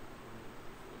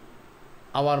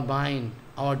our mind,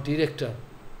 our director.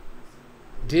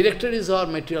 Director is our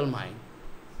material mind.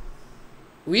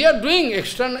 We are doing,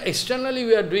 externally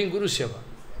we are doing Guru Seva,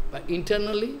 but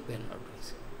internally we are not doing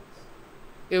Seva.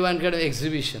 A one kind of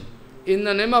exhibition. In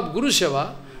the name of Guru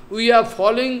Seva, we are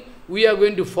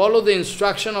going to follow the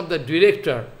instruction of the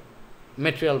director,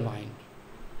 material mind.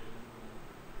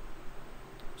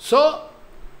 So,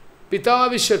 Pitama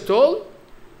Vishwa told,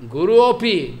 Guru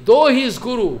Opi, though he is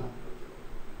Guru,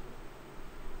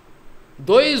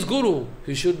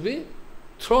 he should be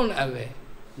thrown away.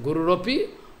 Guru Ropi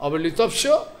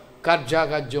avalitapsya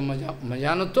karjakajya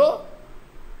majanato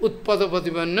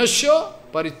utpadapatibanyasya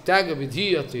parityaga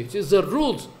vidhiyate. It is the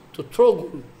rules to throw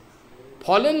Guru.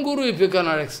 Fallen Guru if you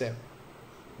cannot accept.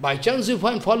 By chance you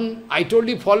find fallen, I told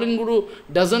you fallen Guru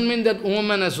doesn't mean that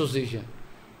woman association.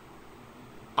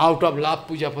 Out of love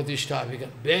puja pratishtha become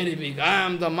very big, I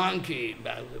am the monkey,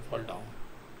 fall down.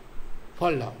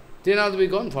 Fall down. Then has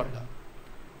gone, fall down.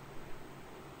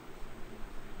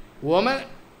 Woman,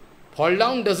 fall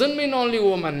down doesn't mean only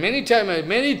woman. Many time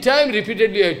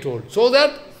repeatedly I told. So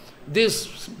that this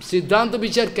Siddhanta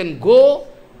Vichar can go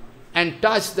and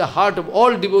touch the heart of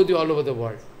all devotees all over the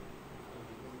world.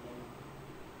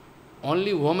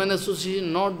 Only woman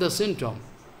association, not the symptom.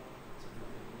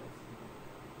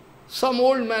 Some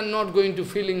old man not going to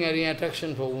feeling any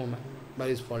attraction for woman, but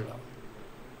is fall down.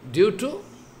 Due to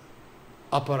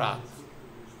aparadh.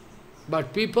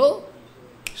 But people,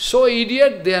 so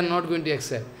idiot, they are not going to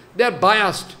accept. They are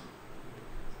biased.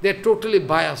 They are totally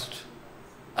biased.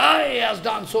 Ah, he has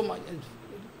done so much.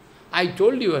 I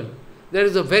told you, there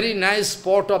is a very nice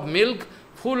pot of milk,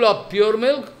 full of pure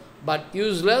milk, but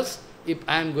useless if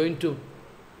I am going to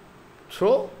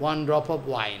throw one drop of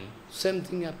wine. Same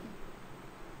thing happens.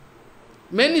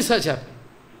 Many such happen.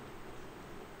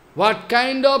 What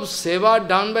kind of seva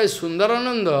done by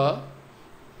Sundarananda,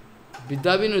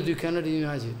 Vidyavinod, you cannot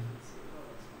imagine.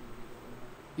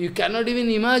 You cannot even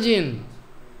imagine.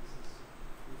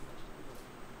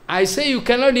 I say you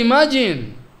cannot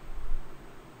imagine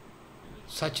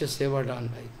such a seva done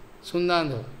by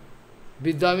Sundarananda,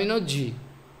 Vidyavinod ji.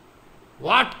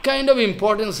 What kind of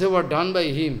important seva done by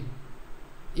him,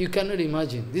 you cannot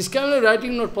imagine. This kind of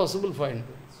writing not possible for him.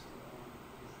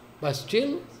 But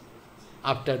still,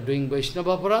 after doing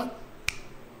Vaishnava aparadh,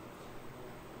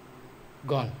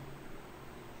 gone.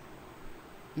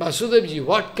 Vasudevji,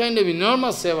 what kind of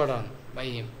enormous seva done by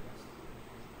him.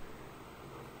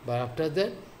 But after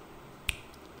that,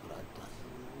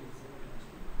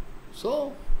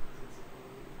 so,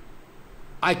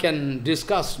 I can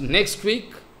discuss next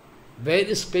week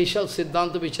very special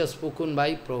Siddhanta which has spoken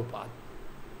by Prabhupada.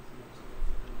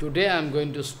 Today I am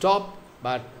going to stop,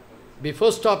 but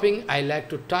before stopping, I like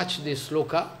to touch this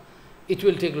sloka. It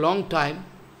will take long time.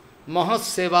 Mahat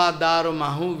seva daro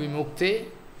mahu vimukte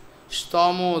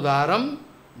stamo dharam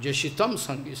jashitam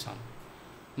sangisam.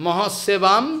 Mahat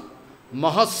sevam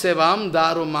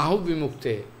daro mahu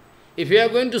vimukte. If you are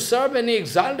going to serve any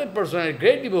exalted person, a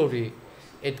great devotee,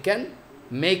 it can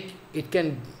make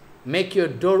your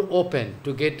door open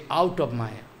to get out of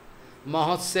Maya.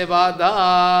 Mahat sevam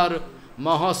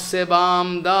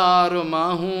dar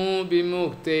mahu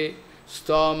vimukte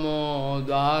stamo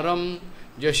dharam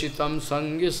jashitam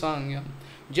sangi sangyam.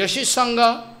 Jashi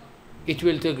sangha, it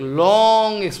will take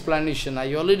long explanation,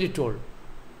 I already told.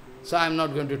 So I am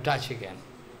not going to touch again.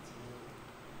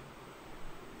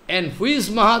 And who is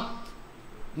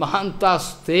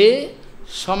Mahantaste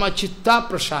samachitta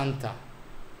prashanta.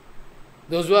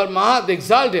 Those who are Mahat,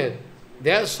 exalted,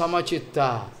 they are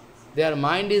samachitta. Their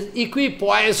mind is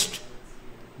equipoised,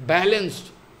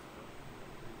 balanced.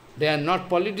 They are not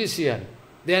politicians.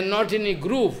 They are not in a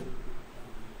group.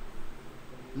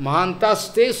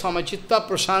 Mahantaste samachitta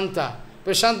prashanta.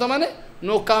 Prashanta means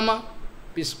no kama,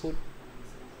 peaceful.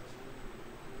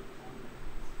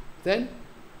 Then,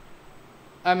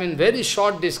 I mean, very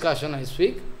short discussion I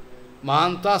speak.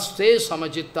 Mahantaste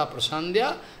samachitta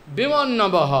prasandya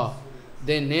bimannavaha.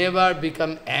 They never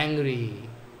become angry.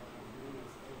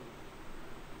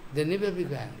 They never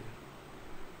become angry.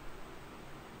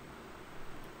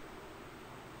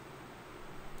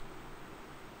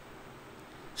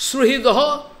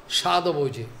 Sruhidaha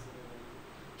sadavoje.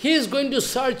 He is going to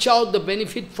search out the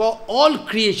benefit for all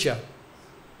creature.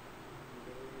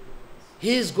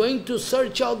 He is going to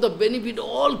search out the benefit of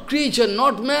all creature,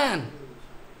 not man.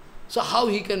 So how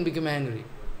he can become angry?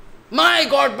 My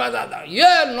God, Badada, you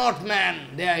are not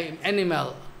man, they are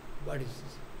animal. What is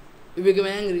this? You become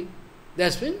angry.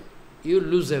 That's when you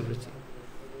lose everything.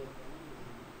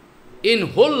 In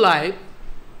whole life,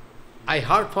 I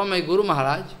heard from my Guru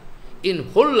Maharaj, in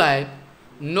whole life,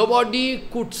 nobody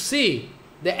could see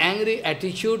the angry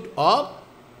attitude of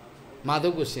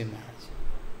Madhav Goswami Maharaj.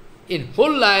 In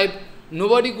whole life,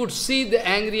 nobody could see the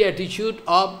angry attitude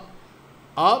of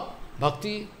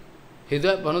Bhakti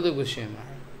Hridaya Vanodev Goswami Maharaj.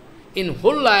 In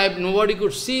whole life, nobody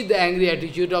could see the angry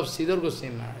attitude of Sridhar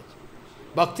Goswami Maharaj,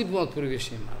 Bhakti Pramod Puri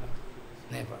Goswami Maharaj.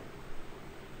 Never.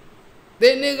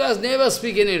 They never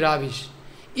speak any rubbish.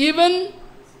 Even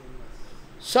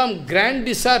some grand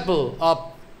disciple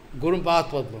of Guru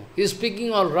Padma, he is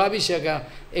speaking all rubbish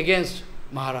against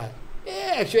Maharaj.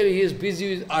 Actually, he is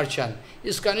busy with Archan. He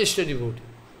is Kanishta devotee.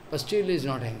 but still he is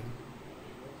not angry.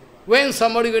 When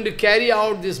somebody is going to carry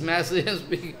out this message and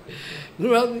speak,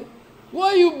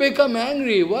 why you become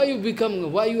angry? Why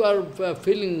you are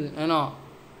feeling,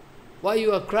 why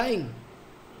you are crying?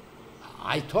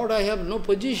 I thought I have no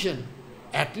position.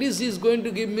 At least he is going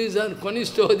to give me some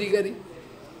Kanishta Adhikari.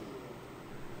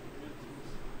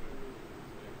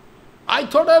 I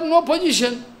thought I have no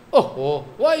position. Oh,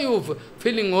 why you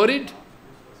feeling worried?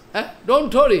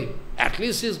 Don't worry. At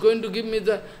least he is going to give me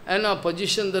the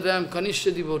position that I am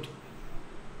Kanishta devotee.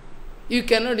 You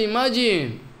cannot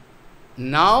imagine.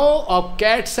 Now of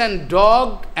cats and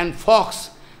dog and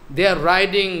fox, they are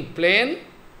riding plane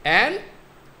and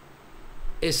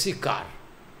AC car.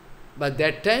 But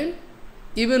that time,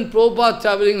 even Prabhupada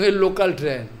traveling with local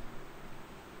train.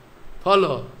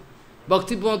 Follow.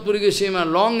 Bhakti Pramod Puri Goswami,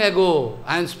 long ago,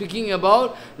 I am speaking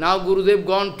about, now Gurudev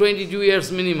gone 22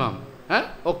 years minimum.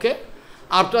 Okay?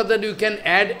 After that you can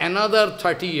add another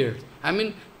 30 years. I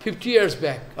mean 50 years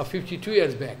back, or 52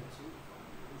 years back.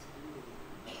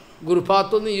 Guru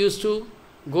Patani used to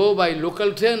go by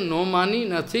local train, no money,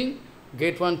 nothing,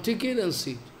 get one ticket and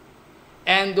sit.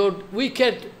 And the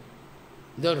wicked,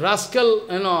 the rascal,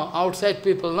 outside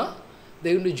people,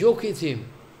 they going to joke with him.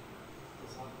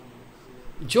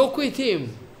 Joke with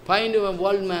him. Find a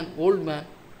old man,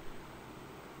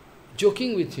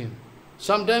 joking with him.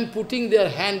 Sometimes putting their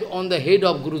hand on the head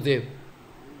of Gurudev.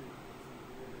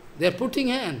 They are putting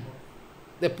hand.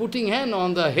 They are putting hand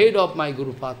on the head of my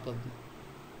Guru Padma.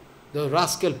 The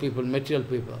rascal people, material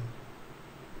people.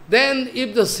 Then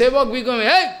if the sevak become,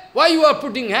 hey, why you are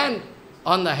putting hand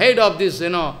on the head of this,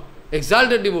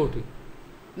 exalted devotee?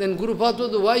 Then Guru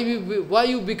Padma, why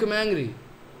you become angry?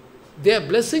 They are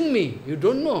blessing me, you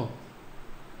don't know.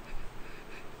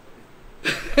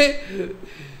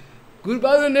 Guru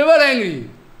Padma never angry.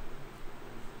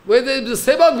 Whether the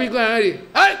sevak become angry,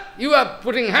 hey, you are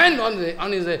putting hand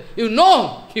on his head. You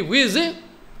know, who is he?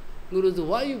 Guru says,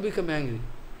 why you become angry?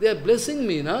 They are blessing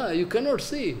me, you cannot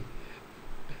see.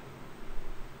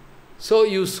 So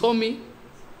you show me.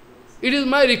 It is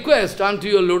my request unto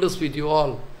your lotus feet, you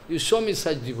all. You show me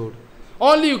such devotee.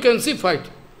 Only you can see fight.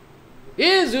 He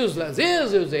is useless, he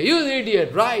is useless, he is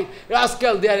idiot, right?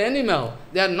 Rascal, they are animal.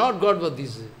 They are not God, but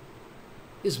this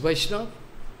is Vaishnava.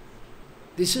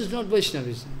 This is not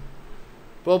Vaishnavism.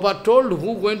 Prabhupada told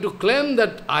who going to claim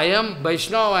that I am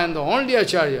Vaishnava and the only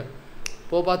Acharya.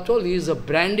 Prabhupada told he is a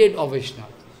branded of Vaishnava.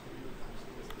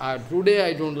 Today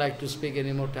I don't like to speak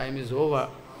anymore, time is over.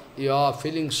 You are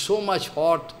feeling so much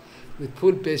hot, with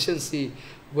full patience,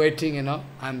 waiting, I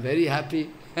am very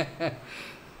happy.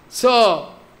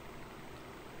 So,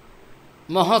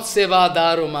 Mahatseva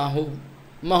daro mahu,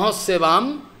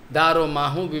 Mahatsevam daro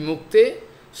mahu vimukte,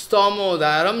 stomo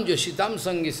daram joshitam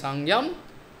sangi sangyam,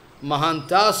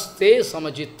 mahantas te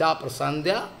samachitta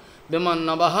prasandya,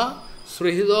 vimannabaha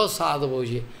srihido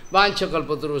sadhavoje,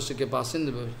 vanchakalpaturvasya ke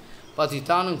pasindhavavje.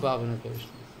 Patitanam Pavana Krishna.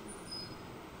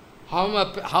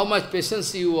 How much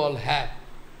patience you all have.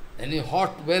 Any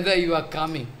hot weather you are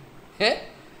coming.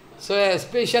 So a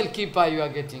special kippa you are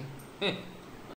getting.